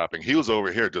idea trapping. He was over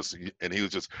here and he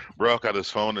was just broke out his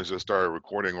phone and just started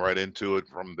recording right into it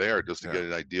from there, just to get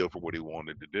an idea for what he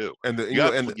wanted to do. And you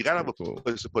gotta have a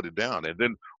place to put it down. And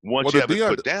then once you have it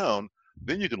put down,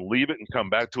 then you can leave it and come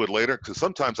back to it later. Because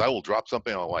sometimes I will drop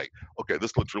something I'm like, okay,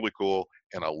 this looks really cool,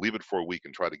 and I'll leave it for a week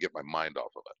and try to get my mind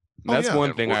off of it. That's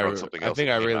one thing I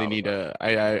think I really need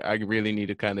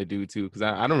to kind of do too, because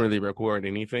I don't really record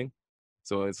anything.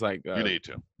 So it's like You need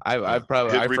to. I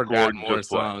probably Hit I record forgot and more just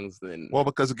play. songs than Well,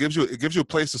 because it gives you a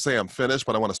place to say I'm finished,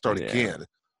 but I want to start Yeah. again.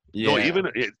 No, yeah.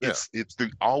 even it's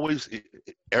always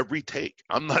every take.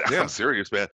 I'm not. Yeah. I'm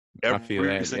serious, man. I feel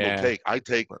Every that, single yeah.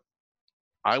 take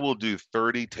I will do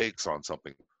 30 takes on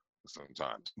something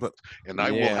sometimes, But- and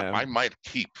I might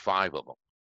keep 5 of them,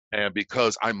 and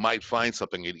because I might find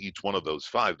something in each one of those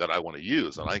 5 that I want to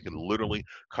use, and I can literally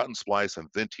cut and splice and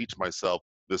then teach myself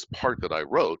this part that I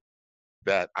wrote,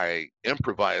 that I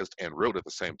improvised and wrote at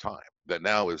the same time. That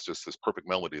now is just this perfect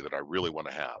melody that I really want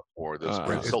to have, or this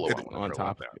great solo I want to on throw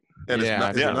top in of there. it. And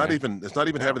Yeah, it's not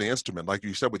even having the instrument, like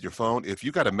you said with your phone. If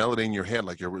you got a melody in your head,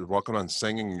 like you're walking on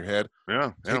singing in your head,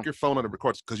 take your phone on the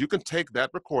record, because you can take that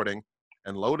recording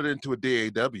and load it into a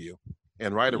DAW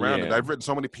and write around it. Yeah. I've written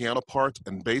so many piano parts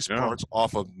and bass parts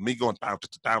off of me going down,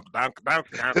 down, down,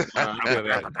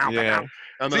 down, Yeah.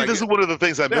 and See, then this is one of the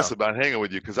things I miss about hanging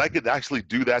with you, because I could actually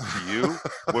do that to you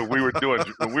when we were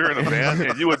in a band,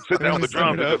 and you would sit down with the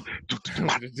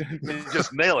drums and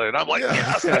just nail it, and I'm like,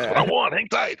 yes, that's what I want. Hang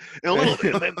tight,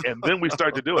 and then we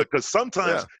start to do it, because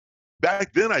sometimes.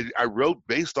 Back then, I wrote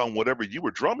based on whatever you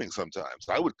were drumming. Sometimes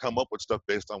I would come up with stuff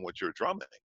based on what you're drumming,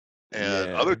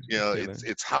 and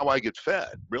it's how I get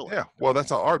fed, really. Yeah, well, that's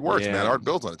how art works, man. Yeah. Art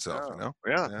builds on itself, you know.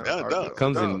 Yeah, it does. It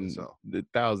comes in the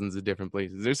thousands of different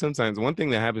places. There's sometimes one thing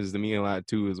that happens to me a lot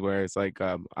too is where it's like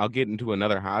I'll get into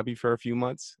another hobby for a few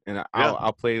months, and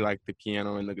I'll play like the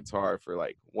piano and the guitar for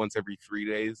like once every 3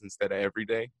 days instead of every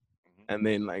day. And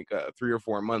then like 3 or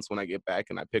 4 months when I get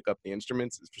back and I pick up the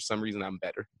instruments, for some reason I'm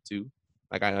better too.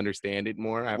 Like I understand it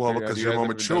more. Well, because you're more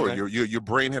mature. Your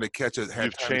brain had to catch it.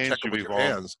 You've changed. You've evolved. Your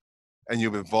hands, and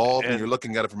you've evolved, and you're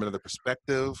looking at it from another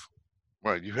perspective.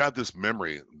 Right. You have this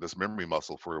memory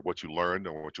muscle for what you learned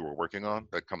and what you were working on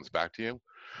that comes back to you.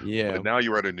 Yeah. But now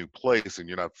you're at a new place and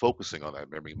you're not focusing on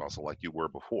that memory muscle like you were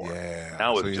before. Yeah.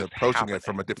 Now so it's you're just approaching it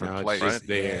from a different place. Right?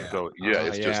 There. So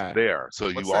it's just there. So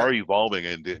you are evolving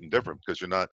and different, because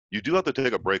you do have to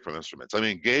take a break from instruments. I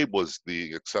mean, Gabe was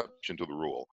the exception to the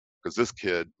rule, because this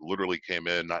kid literally came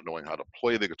in not knowing how to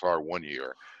play the guitar 1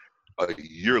 year. A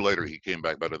year later, he came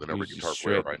back better than every guitar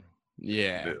player, right?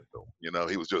 Yeah. You know,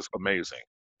 he was just amazing.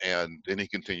 And then he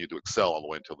continued to excel all the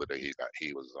way until the day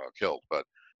he was killed. But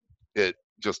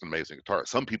just an amazing guitar.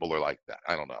 Some people are like that.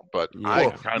 I don't know, but I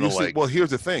kind of like. Well,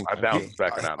 here's the thing. I bounced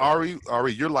back and out.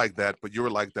 Ari, you're like that, but you were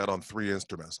like that on 3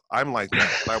 instruments. I'm like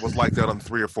that, but I was like that on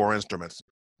 3 or 4 instruments.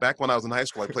 Back when I was in high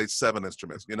school, I played 7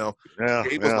 instruments. You know,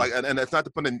 it was like, and it's not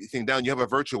to put anything down. You have a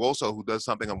virtuoso who does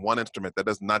something on 1 instrument that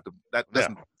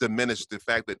doesn't diminish the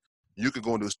fact that you could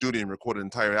go into a studio and record an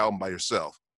entire album by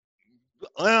yourself.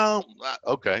 Well,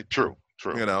 okay, true.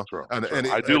 You know, true. And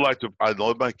I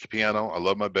love my piano. I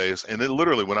love my bass, and it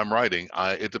literally when I'm writing,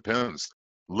 it depends.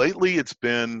 Lately, it's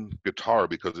been guitar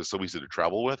because it's so easy to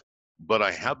travel with. But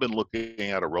I have been looking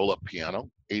at a roll-up piano,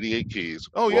 88 keys,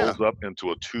 rolls up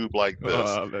into a tube like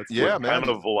this. Man. Kind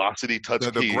of velocity touch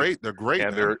keys. They're great.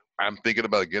 And I'm thinking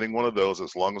about getting one of those,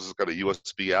 as long as it's got a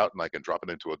USB out and I can drop it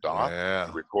into a DAW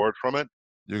and record from it.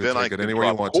 You can take it anywhere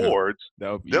you want chords.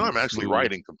 to. Then I'm actually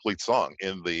writing complete song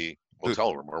in the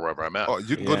hotel room or wherever I'm at. Oh,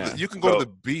 you can go to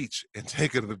the beach and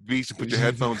take it to the beach and put your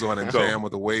headphones on and jam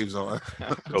with the waves on.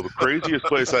 So the craziest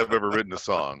place I've ever written a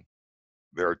song.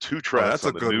 There are 2 tracks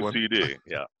on the new CD.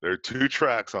 Yeah, there are 2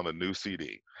 tracks on the new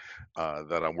CD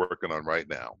that I'm working on right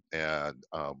now, and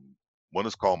one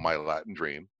is called "My Latin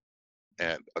Dream,"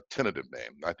 and a tentative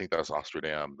name. I think that's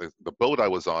Amsterdam. The boat I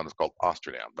was on is called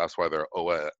Amsterdam. That's why they're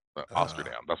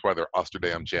Amsterdam. That's why they're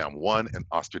Amsterdam Jam 1 and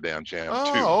Amsterdam Jam 2.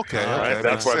 Oh, okay. Right?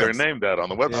 That's why they're named that on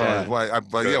the website.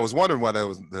 I was wondering why that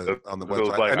was on the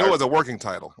website. Like, I knew it was a working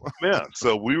title. Yeah.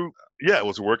 So it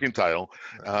was a working title,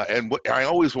 and I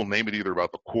always will name it either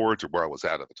about the chords or where I was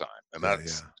at the time, and that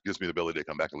gives me the ability to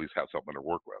come back and at least have something to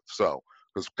work with. So,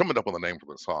 because coming up with a name for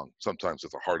the song, sometimes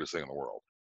it's the hardest thing in the world.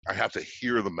 I have to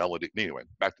hear the melody. Anyway,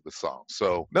 back to the song.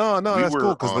 So no, that's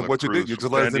cool, because what you did, you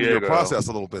just let us into your process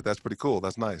a little bit. That's pretty cool.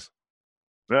 That's nice.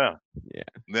 Yeah.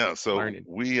 So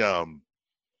we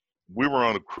were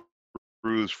on a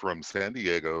cruise from San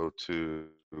Diego to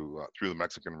through the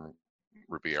Mexican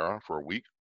Riviera for a week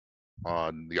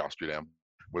on the Amsterdam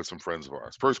with some friends of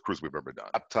ours. First cruise we've ever done.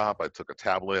 Up top, I took a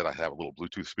tablet. I have a little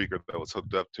Bluetooth speaker that was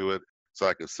hooked up to it, so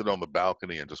I could sit on the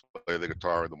balcony and just play the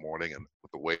guitar in the morning, and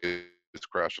with the waves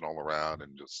crashing all around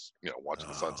and just watching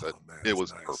the sunset. Man, it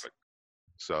was perfect.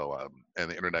 So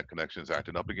and the internet connection is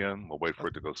acting up again. We'll wait for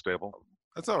it to go stable.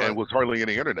 That's all right. And with hardly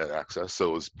any internet access,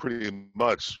 so it was pretty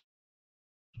much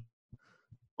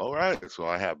All right. So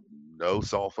I have no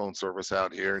cell phone service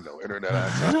out here, no internet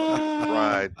access,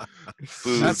 ride,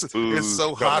 food, It's booze,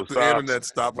 so couple hot of the socks, internet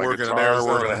stopped my working in guitar.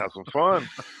 We're Arizona. gonna have some fun.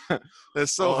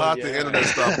 It's so hot the internet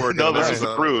stopped working No, in this is a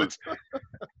Arizona. cruise.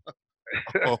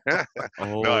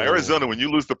 No, Arizona, when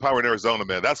you lose the power in Arizona,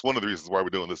 man, that's one of the reasons why we're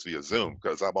doing this via Zoom,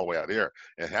 because I'm all the way out here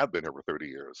and have been here for 30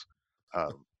 years.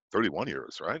 31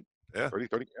 years, right? Yeah. 30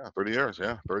 years.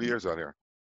 Yeah, 30 years out here.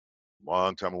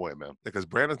 Long time away, man. Because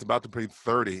Brandon's about to be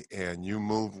 30, and you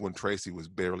moved when Tracy was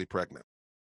barely pregnant.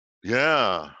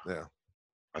 Yeah. Yeah.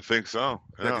 I think so.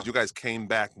 Yeah, Yeah. because you guys came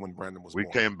back when Brandon was born.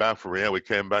 We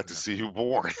came back to see you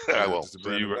born. Yeah, Well, just see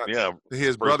Brandon, you, not- yeah. His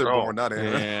first brother home. born, not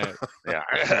Aaron. Yeah.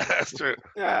 Yeah, that's true.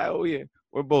 Yeah, oh yeah.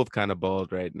 We're both kind of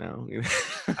bald right now.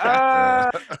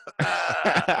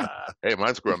 Hey,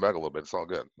 mine's growing back a little bit. It's all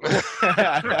good.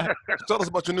 Tell us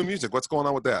about your new music. What's going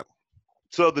on with that?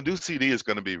 So the new CD is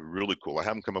going to be really cool. I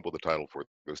haven't come up with a title for it.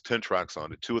 There's 10 tracks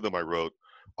on it. 2 of them I wrote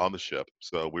on the ship.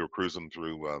 So we were cruising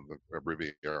through the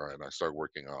Riviera, and I started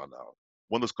working on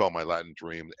one that's called My Latin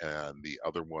Dream, and the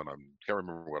other one, I can't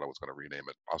remember what I was going to rename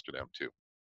it, Amsterdam too.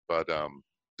 But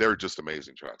they're just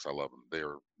amazing tracks. I love them.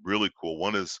 They're really cool.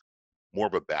 One is more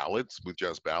of a ballad, smooth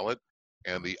jazz ballad,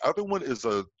 and the other one is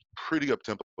a pretty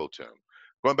up-tempo tune.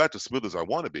 Going back to Smooth As I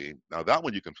Want to Be, now that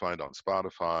one you can find on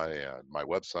Spotify and my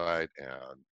website,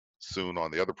 and soon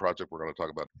on the other project we're going to talk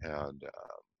about, and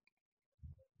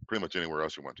pretty much anywhere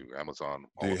else you want to, Amazon.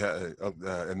 Do you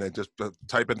and then just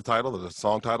type in the title of the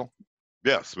song title?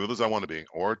 Yeah, Smooth As I Want to Be,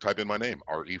 or type in my name,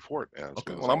 R.E. Fort.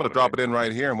 Okay, well, I'm going to drop it in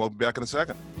right here, and we'll be back in a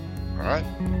second. All right.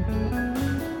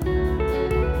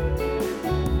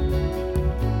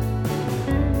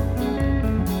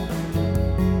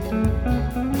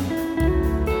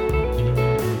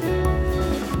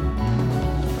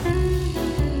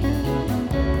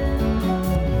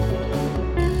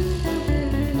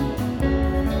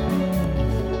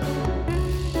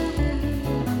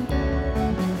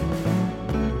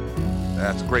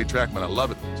 That's a great track, man. I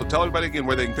love it. So tell everybody again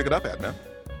where they can pick it up at, man.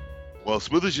 Well,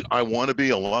 Smooth As I Want to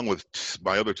Be, along with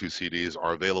my other 2 CDs,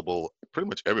 are available pretty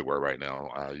much everywhere right now.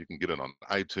 You can get it on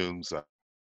iTunes,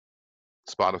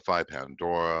 Spotify,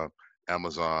 Pandora,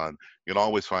 Amazon. You can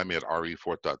always find me at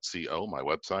refort.co, my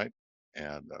website,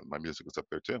 and my music is up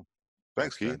there too.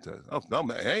 Thanks, Keith. Oh, no,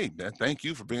 man. Hey, man, thank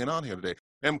you for being on here today.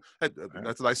 And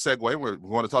that's a nice segue. We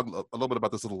want to talk a little bit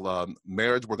about this little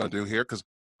marriage we're going to do here, because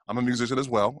I'm a musician as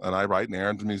well, and I write, and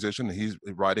Aaron's a musician, and he's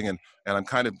writing, and I'm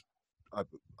kind of,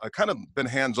 I kind of been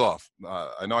hands off.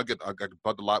 I know I get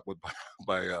bugged a lot with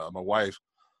by my wife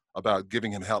about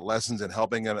giving him help lessons and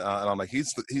helping him, and I'm like,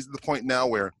 he's at the point now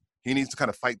where he needs to kind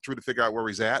of fight through to figure out where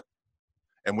he's at,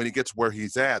 and when he gets where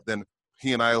he's at, then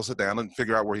he and I will sit down and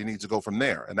figure out where he needs to go from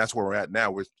there, and that's where we're at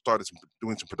now. We started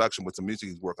doing some production with some music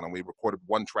he's working on. We recorded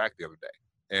 1 track the other day,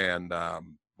 and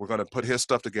we're going to put his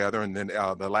stuff together, and then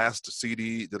the last 2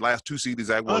 CDs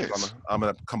I worked on, I'm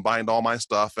going to combine all my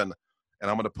stuff, and I'm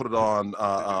going to put it on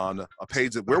a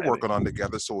page that we're working on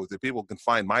together, so that people can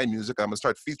find my music. I'm going to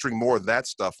start featuring more of that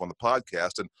stuff on the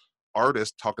podcast, and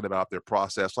artists talking about their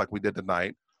process like we did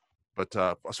tonight. But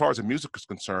as far as the music is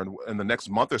concerned, in the next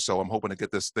month or so, I'm hoping to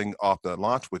get this thing off the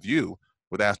launch with you,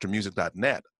 with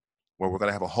AstraMusic.net, where we're going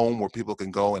to have a home where people can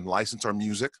go and license our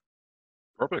music.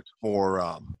 Perfect.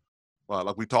 For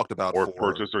like we talked about, or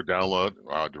purchase or download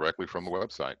directly from the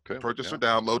website too. Purchase or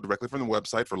download directly from the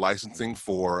website for licensing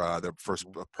for their first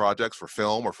projects for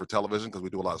film or for television, because we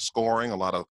do a lot of scoring, a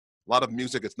lot of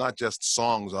music. It's not just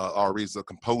songs. Ari's a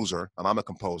composer, and I'm a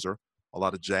composer. A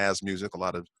lot of jazz music, a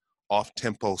lot of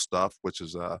off-tempo stuff, which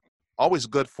is always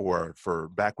good for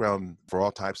background for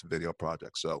all types of video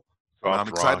projects. So I'm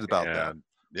excited about that.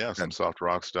 Yeah, some soft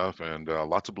rock stuff, and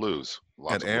lots of blues.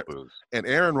 Lots of blues. And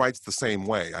Aaron writes the same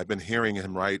way. I've been hearing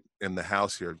him write in the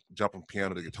house here, jumping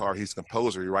piano to guitar. He's a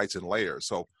composer. He writes in layers.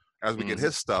 So as we get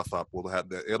his stuff up, we'll have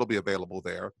it'll be available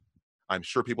there. I'm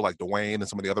sure people like Dwayne and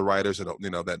some of the other writers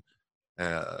that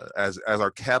as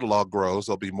our catalog grows,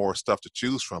 there'll be more stuff to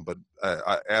choose from. But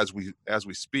as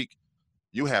we speak,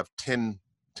 you have 10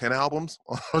 albums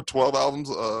or 12 albums.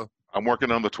 I'm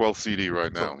working on the 12th CD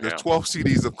right now. So there's 12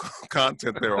 CDs of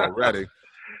content there already.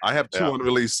 I have 2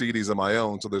 unreleased CDs of my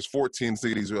own, so there's 14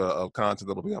 CDs of content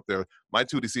that'll be up there. My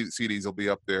 2 CDs will be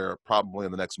up there probably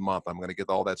in the next month. I'm going to get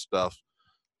all that stuff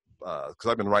because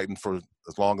I've been writing for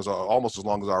almost as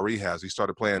long as Ari has. He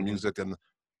started playing music, and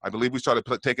I believe we started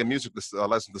taking music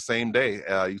lessons the same day.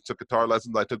 You took guitar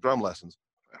lessons, I took drum lessons.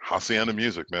 Hacienda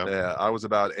music, man. Yeah, I was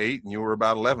about 8 and you were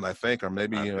about 11, I think, or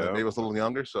maybe maybe I was a little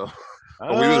younger. So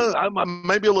I'm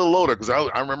maybe a little older, because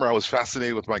I remember I was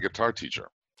fascinated with my guitar teacher.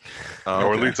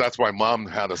 Or at least that's why Mom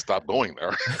had to stop going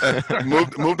there.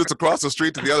 moved us across the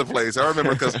street to the other place. I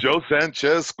remember because Joe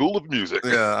Sanchez School of Music.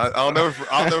 Yeah, I'll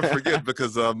never forget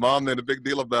because Mom made a big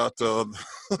deal about the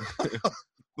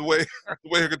way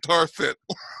her guitar fit.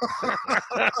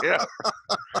 Yeah,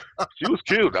 she was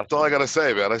cute. That's all I gotta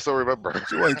say, man. I still remember.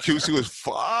 She wasn't cute. She was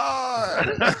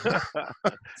fine.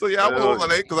 So yeah, I was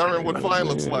on 8 because I remember what fine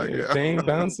looks like. Yeah. They ain't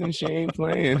bouncing, she ain't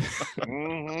playing.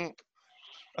 Mm-hmm.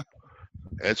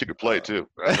 And she could play too.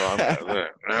 That's all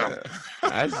I'm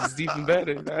That's just even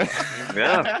better.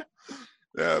 Yeah.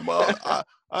 Yeah, Mom.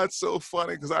 That's so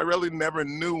funny because I really never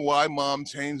knew why Mom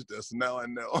changed us. Now I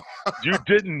know. You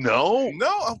didn't know?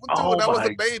 No, I was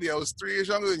a baby. I was 3 years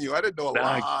younger than you. I didn't know a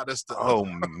lot of stuff. Oh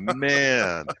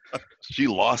man, she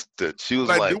lost it. She was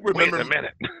like, "Wait a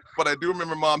minute." But I do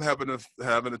remember Mom having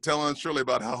to tell Aunt Shirley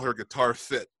about how her guitar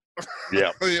fit.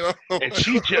 Yeah, you know, and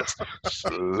she just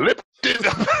slipped it.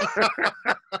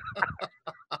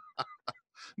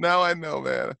 Now I know,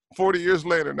 man. 40 years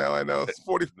later, now I know.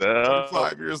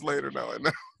 45 years later, now I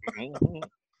know. Mm-hmm.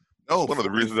 No, one of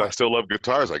the reasons I still love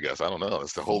guitars, I guess. I don't know.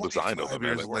 It's the whole design of them. 5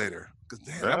 years later.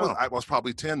 I was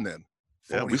probably 10 then.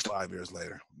 45 years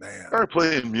later, man. We started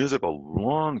playing music a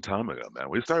long time ago, man.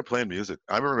 We started playing music.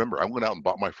 I remember I went out and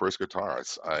bought my first guitar.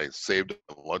 I saved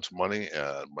lunch money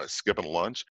and my skipping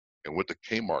lunch and went to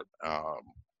Kmart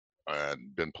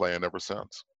and been playing ever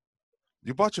since.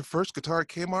 You bought your first guitar at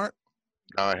Kmart?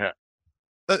 I had.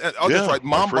 That's right.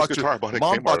 Mom bought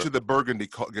you the Burgundy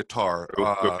guitar.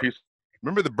 Piece.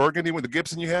 Remember the Burgundy with the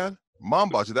Gibson you had? Mom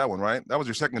bought you that one, right? That was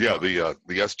your second guitar. Yeah,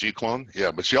 the SG clone.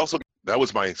 Yeah, but she also that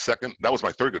was my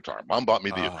third guitar. Mom bought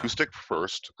me the acoustic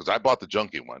first because I bought the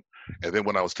junky one, and then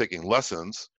when I was taking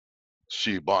lessons,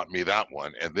 she bought me that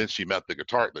one, and then she met the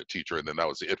guitar teacher, and then that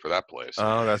was it for that place.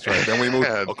 Oh, that's right. Then we moved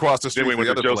across the street. Then we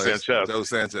went to Joe place. Sanchez. Joe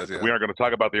Sanchez. Yeah. We aren't going to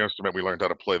talk about the instrument we learned how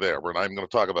to play there. We're not even going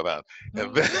to talk about that.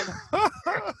 And then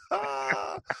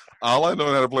all I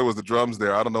know how to play was the drums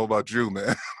there. I don't know about you,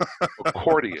 man.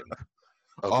 Accordion.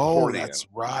 Oh, that's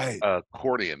right.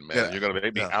 Accordion, man. Yeah. You're going to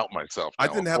make me out myself now. I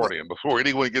didn't accordion before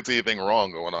anyone gets anything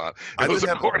wrong going on. I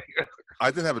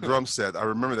didn't have a drum set. I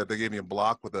remember that they gave me a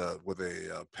block with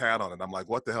a pad on it. I'm like,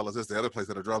 what the hell is this? The other place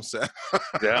had a drum set.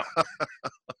 Yeah.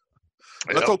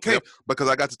 That's okay because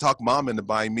I got to talk Mom into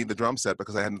buying me the drum set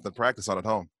because I had nothing to practice on at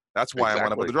home. That's why I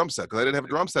wound up with the drum set because I didn't have a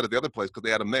drum set at the other place because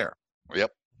they had them there.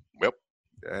 Yep.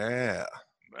 Yeah.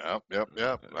 Yep.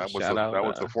 That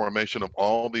was the formation of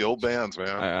all the old bands, man.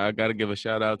 I got to give a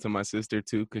shout out to my sister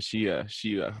too, because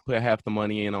she put half the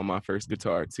money in on my first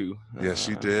guitar too. Yes,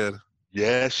 she did.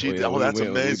 Yeah, she did. Oh, that's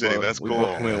amazing. That's cool.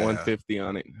 We went 150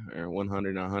 on it, or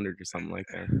 100, 100 or something like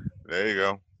that. There you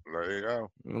go.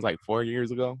 It was like 4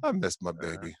 years ago. I missed my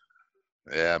baby.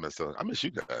 Yeah, I miss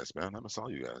you guys, man. I miss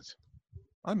all you guys.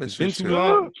 I miss you too too.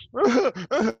 long.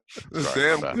 This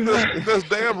damn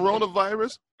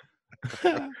coronavirus.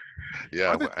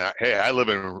 Yeah. Hey, I live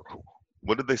in,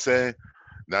 what did they say?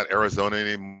 Not Arizona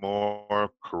anymore.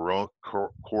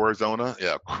 Corizona?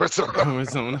 Yeah,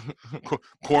 Corizona.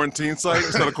 Quarantine site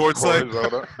instead of court site?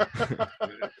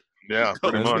 Yeah,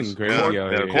 pretty much.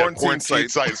 Crazy Quarantine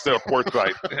site instead of court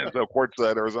site. So court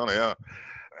site, Arizona,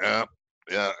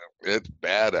 yeah. It's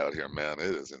bad out here, man.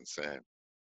 It is insane.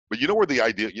 But you know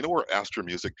where Astra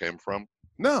Music came from?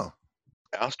 No.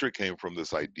 Astra came from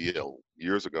this idea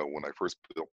years ago when I first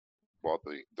bought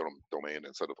the domain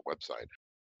and set up the website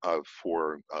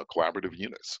for collaborative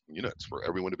units for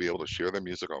everyone to be able to share their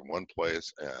music on one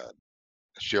place and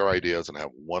share ideas and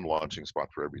have one launching spot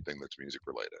for everything that's music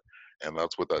related. And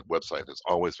that's what that website has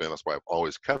always been. That's why I've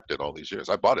always kept it all these years.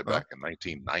 I bought it back in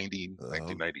 1990,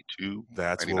 1992.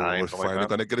 That's when we're finally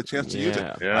going to get a chance to use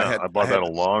it. Yeah, I bought that a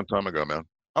long time ago, man.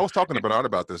 I was talking to Bernard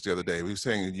about this the other day. He was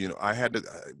saying, I had to,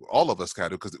 all of us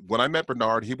kind of, because when I met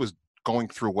Bernard, he was going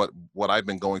through what I've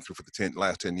been going through for the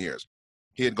last 10 years.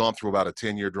 He had gone through about a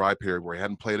 10-year dry period where he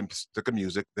hadn't played a stick of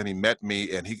music. Then he met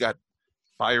me and he got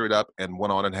fired up and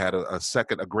went on and had a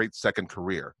great second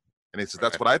career. And he says,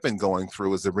 that's what I've been going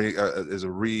through is a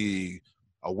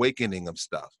reawakening of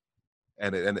stuff.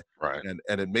 And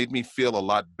it made me feel a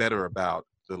lot better about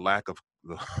the lack of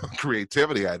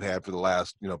creativity I'd had for the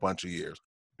last, bunch of years.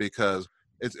 Because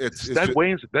it's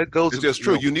just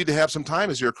true. You need to have some time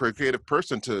as you're a creative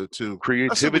person to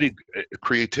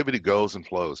creativity goes and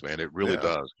flows, man. It really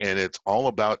does. And it's all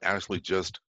about actually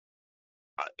just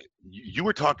you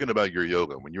were talking about your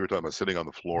yoga when you were talking about sitting on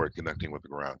the floor and connecting with the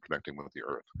ground, connecting with the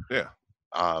earth. Yeah.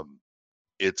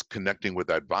 It's connecting with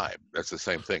that vibe. That's the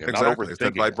same thing. And exactly.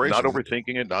 Not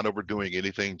overthinking it, not overdoing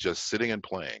anything, just sitting and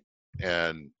playing.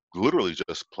 And literally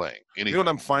just playing anything. You know what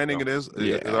I'm finding it is?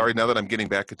 Already now that I'm getting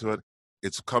back into it,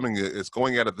 it's going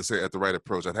at it at the right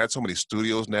approach. I've had so many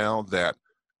studios now that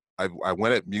I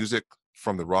went at music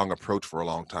from the wrong approach for a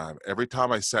long time. Every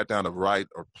time I sat down to write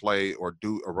or play or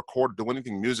do or record, do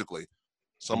anything musically,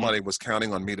 somebody was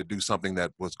counting on me to do something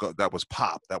that was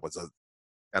pop.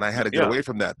 And I had to get away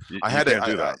from that.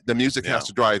 The music has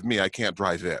to drive me. I can't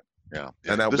drive it. Yeah.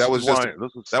 And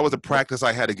that was a practice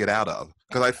I had to get out of,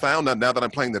 because I found that now that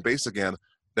I'm playing the bass again,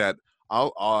 that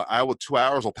 2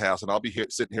 hours will pass and I'll be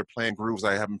sitting here playing grooves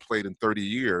I haven't played in 30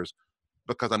 years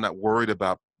because I'm not worried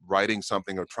about writing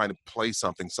something or trying to play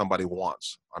something somebody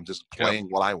wants. I'm just playing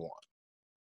what I want.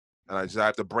 And I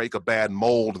have to break a bad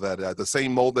mold, that the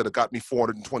same mold that got me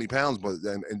 420 pounds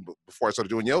and before I started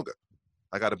doing yoga.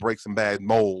 I got to break some bad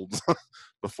molds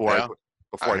before I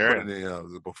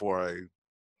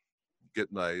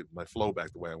get my flow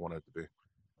back the way I want it to be.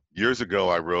 Years ago,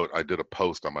 I did a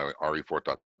post on my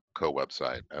refort.co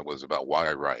website. It was about why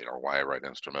I write, or why I write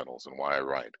instrumentals and why I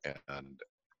write. And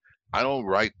I don't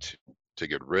write to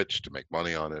get rich, to make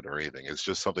money on it or anything. It's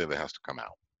just something that has to come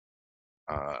out.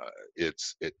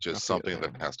 It's just something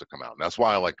that has to come out. And that's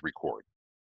why I like to record,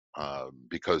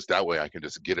 because that way I can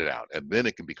just get it out, and then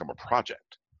it can become a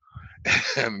project.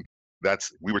 And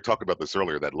we were talking about this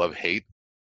earlier, that love-hate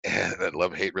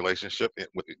relationship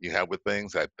you have with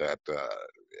things, that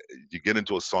you get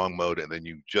into a song mode and then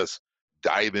you just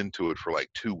dive into it for like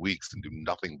 2 weeks and do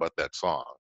nothing but that song.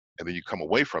 And then you come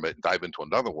away from it and dive into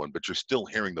another one, but you're still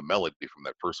hearing the melody from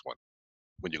that first one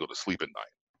when you go to sleep at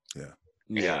night.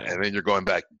 Yeah. And then you're going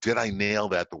back, did I nail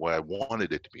that the way I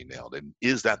wanted it to be nailed? And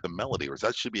is that the melody, or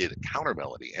should be a counter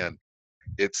melody? And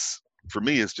for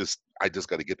me, it's just, I just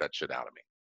got to get that shit out of me.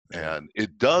 And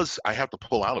I have to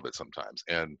pull out of it sometimes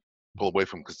and pull away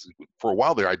from, because for a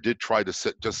while there, I did try to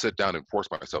sit down and force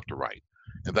myself to write.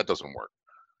 And that doesn't work.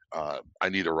 I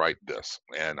need to write this.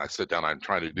 And I sit down, I'm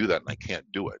trying to do that, and I can't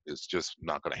do it. It's just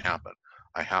not going to happen.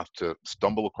 I have to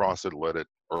stumble across it, let it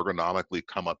ergonomically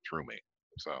come up through me.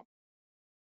 So,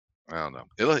 I don't know.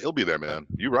 It'll be there, man.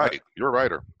 You're right. You're a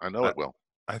writer. I know it will.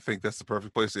 I think that's the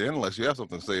perfect place to end, unless you have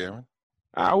something to say, Aaron.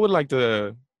 I would like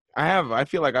to. I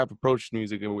feel like I've approached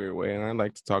music in a weird way, and I'd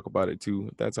like to talk about it too,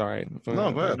 if that's all right.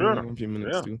 No, go ahead. A few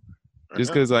minutes too.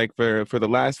 Just because, like, for the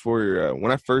last 4 years,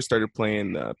 when I first started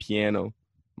playing piano,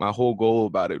 my whole goal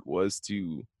about it was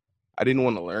I didn't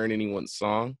want to learn anyone's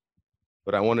song,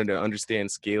 but I wanted to understand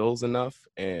scales enough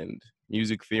and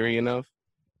music theory enough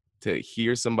to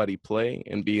hear somebody play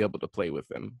and be able to play with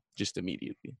them just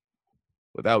immediately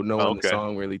without knowing the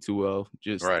song really too well.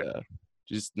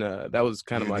 That was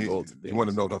kind of my goal. You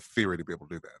want to know the theory to be able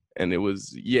to do that. And it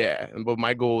was, but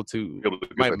my goal to be able to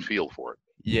get that feel for it.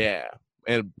 Yeah.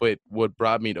 But what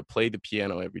brought me to play the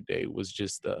piano every day was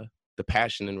just the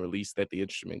passion and release that the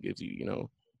instrument gives you,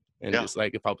 and just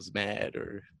like if I was mad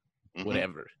or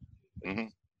whatever,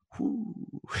 and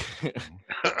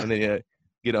then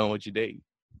get on with your day.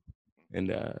 And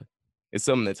it's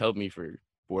something that's helped me for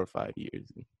 4 or 5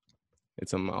 years. It's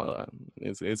something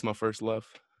it's my first love.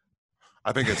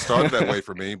 I think it started that way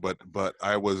for me, but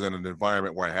I was in an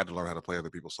environment where I had to learn how to play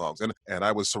other people's songs, and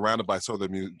I was surrounded by so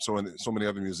many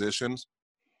other musicians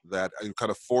that I kind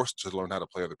of forced to learn how to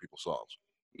play other people's songs.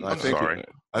 I think,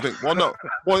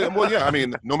 I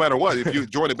mean, no matter what, if you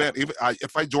join a band,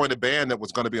 if I joined a band that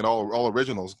was going to be an all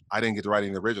originals, I didn't get to write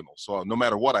any originals. So no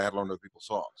matter what, I had to learn other people's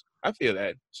songs. I feel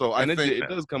that. So I think it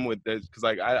does come with that, because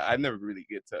like I never really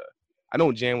get to. I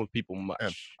don't jam with people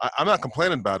much. I'm not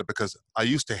complaining about it, because I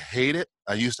used to hate it.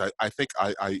 I used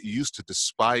to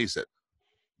despise it.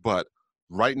 But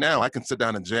right now, I can sit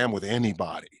down and jam with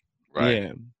anybody. Right.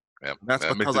 Yeah. Yep. That's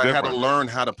because I had to learn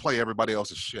how to play everybody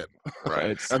else's shit.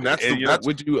 Right. And that's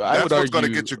what's going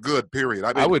to get you good, period.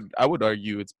 I would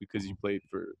argue it's because you played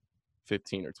for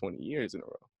 15 or 20 years in a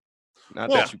row.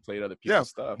 Not that you played other people's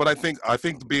stuff. But I think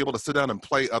to be able to sit down and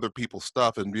play other people's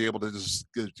stuff and be able to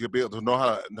be able to know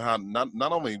how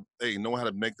not only know how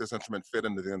to make this instrument fit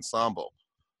into the ensemble,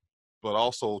 but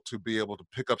also to be able to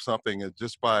pick up something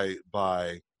just by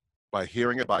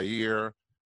hearing it by ear,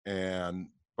 and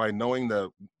by knowing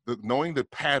the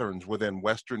patterns within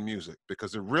Western music,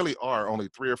 because there really are only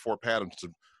 3 or 4 patterns to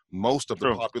most of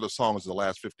the popular songs in the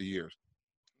last 50 years.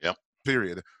 Yep.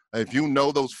 Period. If you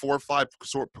know those 4 or 5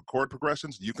 chord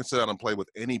progressions, you can sit down and play with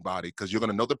anybody, because you're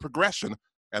going to know the progression,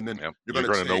 and then you're going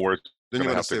to know where. Then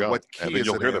you're going to say what key and then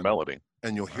you'll hear the melody.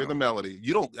 And you'll hear the melody.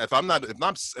 You don't. If I'm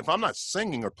not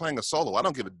singing or playing a solo, I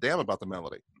don't give a damn about the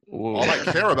melody. Whoa. All I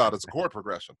care about is the chord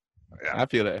progression. Yeah. I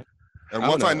feel that. And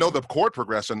once I know the chord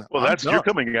progression, well, that's you're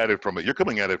coming at it from. Are you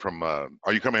coming at it from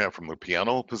the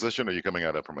piano position, or are you coming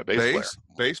at it from a bass player?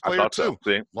 Bass player too.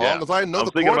 So. As long as I know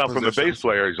the chord thinking about positions. from the bass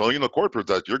player. As long as you know the chord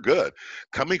position, you're good.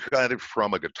 Coming at it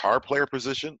from a guitar player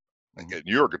position,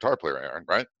 you're a guitar player, Aaron,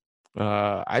 right?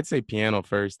 I'd say piano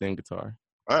first, then guitar.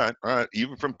 All right.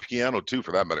 Even from piano too,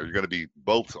 for that matter, you're going to be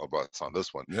both of us on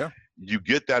this one. Yeah. You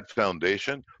get that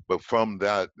foundation, but from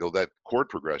that chord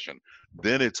progression,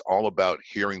 then it's all about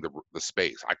hearing the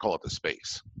space. I call it the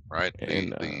space, right?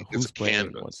 And who's it's playing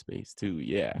canvas. in what space too?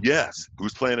 Yeah. Yes.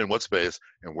 Who's playing in what space,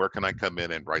 and where can I come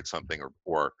in and write something,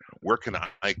 or where can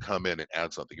I come in and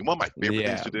add something? You know, one of my favorite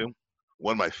things to do.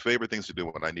 One of my favorite things to do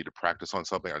when I need to practice on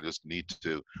something,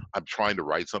 I'm trying to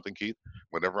write something, Keith.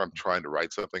 Whenever I'm trying to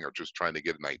write something or just trying to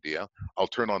get an idea, I'll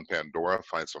turn on Pandora,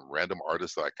 find some random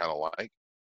artist that I kind of like.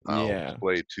 I'll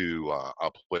play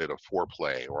it a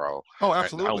 4-play, or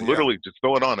absolutely. I'll literally just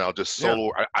throw it on. I'll just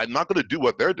solo. Yeah. I'm not going to do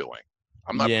what they're doing.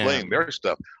 I'm not playing their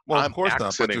stuff. Well, I'm of course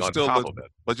not. But you're still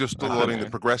But you're still learning the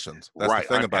progressions. That's the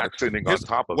thing about it. Accenting on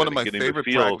top of one it. Of my getting favorite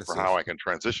the feel practices for how I can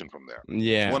transition from there.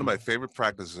 Yeah. One of my favorite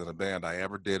practices in a band I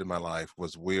ever did in my life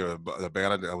was the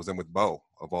band I was in with Bo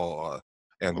of all,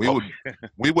 and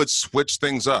we would switch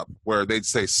things up where they'd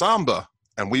say samba,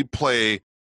 and we'd play.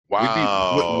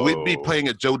 Wow. We'd be playing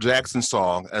a Joe Jackson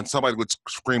song, and somebody would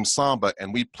scream samba,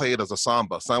 and we'd play it as a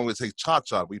samba. Someone would say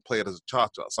cha-cha, we'd play it as a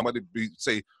cha-cha. Somebody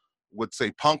would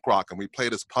say punk rock, and we play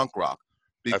it as punk rock.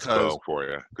 Because that's Bo for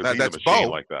you. Because he's that's a machine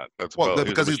Bo. like that. That's well, Bo.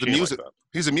 Because he's the music. Like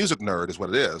he's a music nerd, is what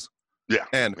it is. Yeah.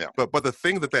 But the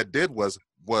thing that did was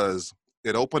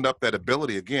it opened up that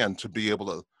ability again to be able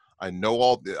to. I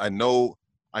know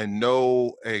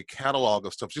a catalog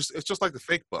of stuff. It's just like the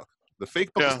fake book. The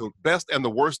fake book is the best and the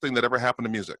worst thing that ever happened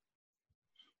to music.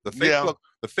 The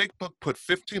fake book put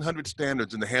 1,500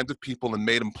 standards in the hands of people and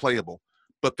made them playable,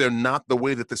 but they're not the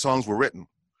way that the songs were written.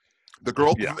 The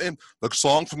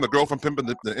song from the Girl from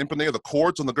Ipanema, the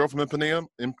chords on the Girl from Ipanema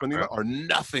are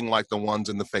nothing like the ones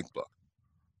in the fake book.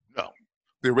 No.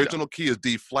 The original key is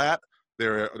D flat.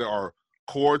 There are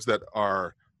chords that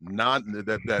are not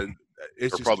that. They're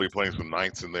probably playing some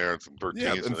ninths in there and some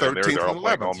 13s and 13s they're all and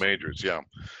playing 11s. all majors. Yeah.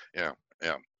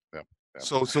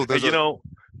 So there's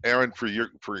Aaron,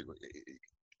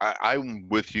 I'm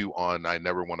with you on. I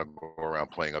never want to go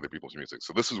around playing other people's music.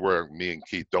 So this is where me and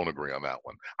Keith don't agree on that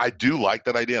one. I do like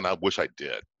that idea, and I wish I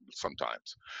did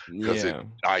sometimes, because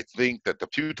I think that the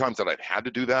few times that I've had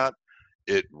to do that,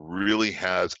 it really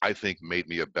has, I think, made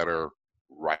me a better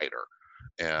writer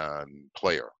and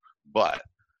player. But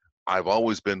I've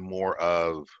always been more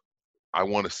of, I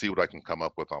want to see what I can come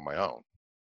up with on my own.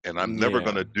 And I'm never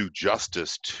going to do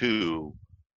justice to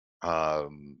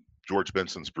George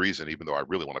Benson's Breezin', even though I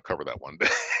really want to cover that one day.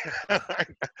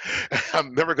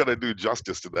 I'm never going to do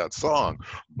justice to that song.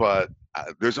 But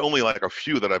there's only like a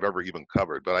few that I've ever even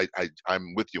covered. But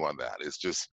I'm with you on that. It's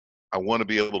just, I want to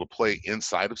be able to play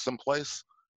inside of some place,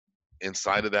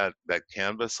 inside of that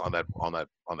canvas, on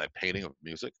that painting of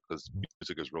music, because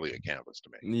music is really a canvas to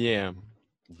me. Yeah.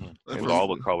 With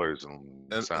all the colors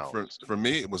and sounds. For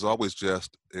me, it was always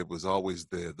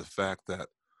the fact that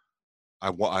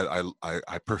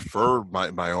I prefer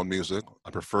my own music. I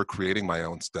prefer creating my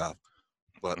own stuff,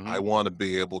 but I want to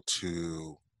be able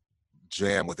to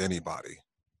jam with anybody.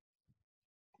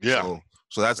 Yeah.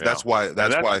 So that's why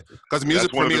because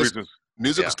music for me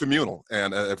is communal,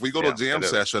 and if we go to a jam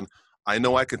session, I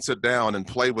know I can sit down and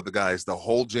play with the guys the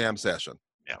whole jam session.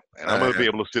 Yeah, and I'm going to be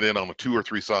able to sit in on 2 or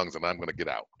 3 songs, and I'm going to get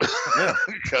out. Yeah,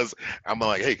 because I'm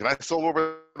like, hey, can I solo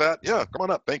over that? Yeah, come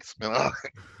on up, thanks. And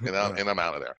I'm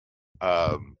out of there.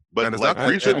 But like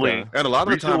recently, and a lot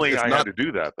of the time, I had to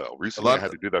do that though. Recently, I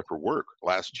had to do that for work.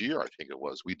 Last year, I think it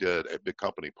was, we did a big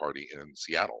company party in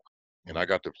Seattle, and I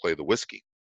got to play the whiskey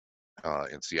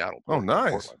in Seattle. Oh,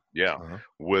 nice. Portland. Yeah,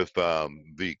 with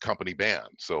the company band.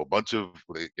 So a bunch of,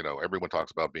 everyone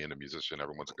talks about being a musician.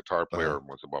 Everyone's a guitar player.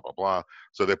 Everyone's a blah, blah, blah.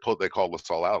 So they called us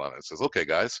all out on it. It says, okay,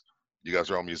 guys, you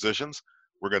guys are all musicians.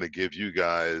 We're going to give you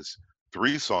guys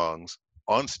 3 songs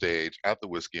on stage at the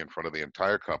whiskey in front of the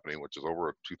entire company, which is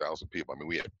over 2,000 people. I mean,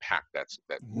 we had packed that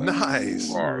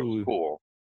nice bar. It was cool.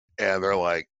 And they're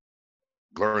like,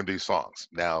 learn these songs.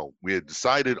 Now, we had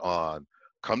decided on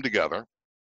Come Together,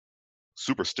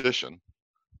 Superstition,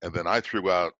 and then I threw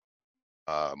out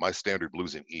my standard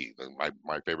blues in E.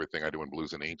 My favorite thing I do in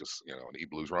blues in E, just an E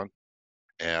blues run.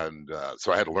 And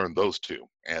so I had to learn those 2,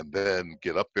 and then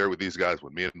get up there with these guys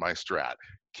with me and my Strat.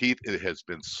 Keith, it has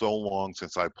been so long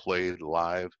since I played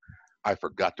live, I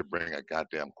forgot to bring a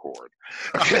goddamn chord.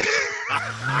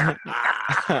 I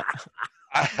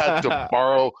had to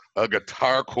borrow a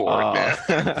guitar chord, man.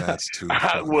 That's too funny.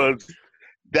 I was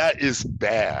that is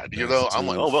bad. You That's know, I'm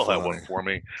like, too oh, they'll have one funny. for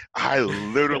me. I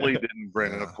literally didn't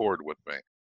bring a Yeah. cord with me.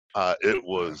 It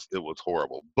was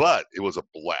horrible, but it was a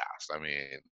blast. I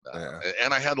mean, Yeah.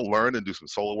 and I had to learn and do some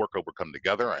solo work over Come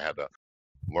Together. I had to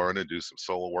learn and do some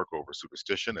solo work over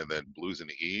Superstition, and then Blues in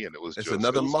the E, and it was It's just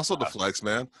another it was a muscle to blast. flex,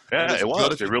 man. Yeah, And it's it good was.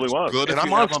 if It you- really it's was. good if And I'm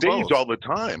you on have stage both. all the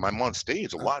time. I'm on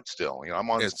stage a lot still. You know, I'm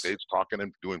on It's- stage talking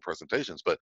and doing presentations,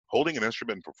 but holding an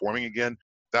instrument and performing again,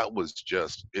 that was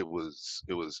just it was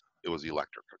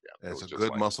electric again. It's It a was just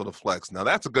good like, muscle to flex. Now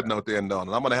that's a good note to end on,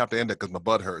 and I'm gonna have to end it because my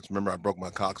butt hurts. Remember, I broke my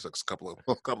coccyx a couple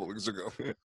of weeks ago.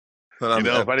 you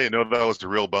know, if I didn't know that was the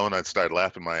real bone, I'd start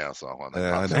laughing my ass off on that.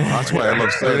 Yeah, I know. cocksucker. That's why I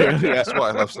love saying it. That's why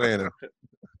I love saying it.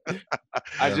 I Yeah.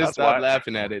 just That's why- stopped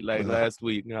laughing at it like last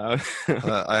week. I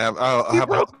have.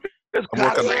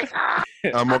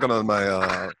 I'm working on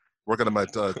my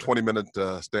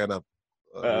 20-minute stand-up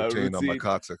routine on my routine.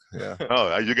 coccyx. Yeah.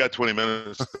 Oh, you got 20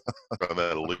 minutes on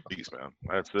that at least, man.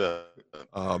 That's it.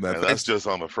 Oh man, And that's thanks. just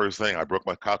on the first thing. I broke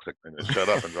my coccyx and just shut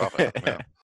up and drop it.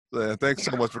 Yeah. Thanks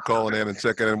so much for calling in and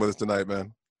checking in with us tonight,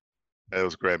 man. It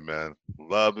was great, man.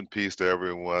 Love and peace to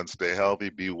everyone. Stay healthy,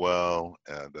 be well,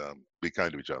 and be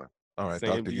kind to each other. All right, Same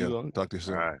talk to to you. you, Again. Uncle. Talk to you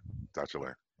soon. All right. Talk to you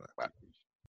later. Bye.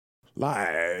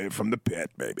 Live from the pit,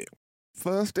 baby.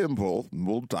 First Impulse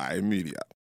Multimedia.